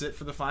yeah, that's it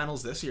for the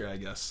finals this year, I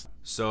guess.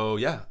 So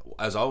yeah,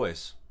 as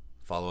always,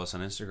 follow us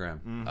on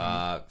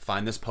Instagram.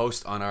 Find this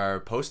post on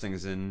our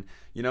postings and,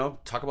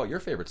 talk about your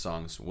favorite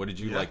songs. What did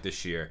you like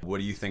this year? What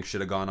do you think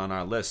should have gone on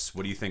our lists?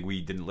 What do you think we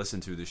didn't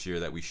listen to this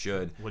year that we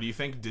should? What do you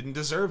think didn't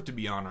deserve to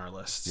be on our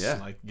lists? Yeah.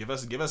 Like, give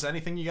us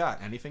anything you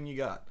got. Anything you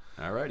got.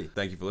 Alrighty.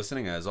 Thank you for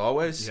listening. As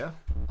always, yeah.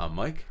 I'm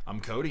Mike.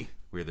 I'm Cody.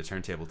 We're the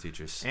Turntable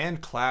Teachers.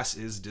 And class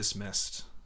is dismissed.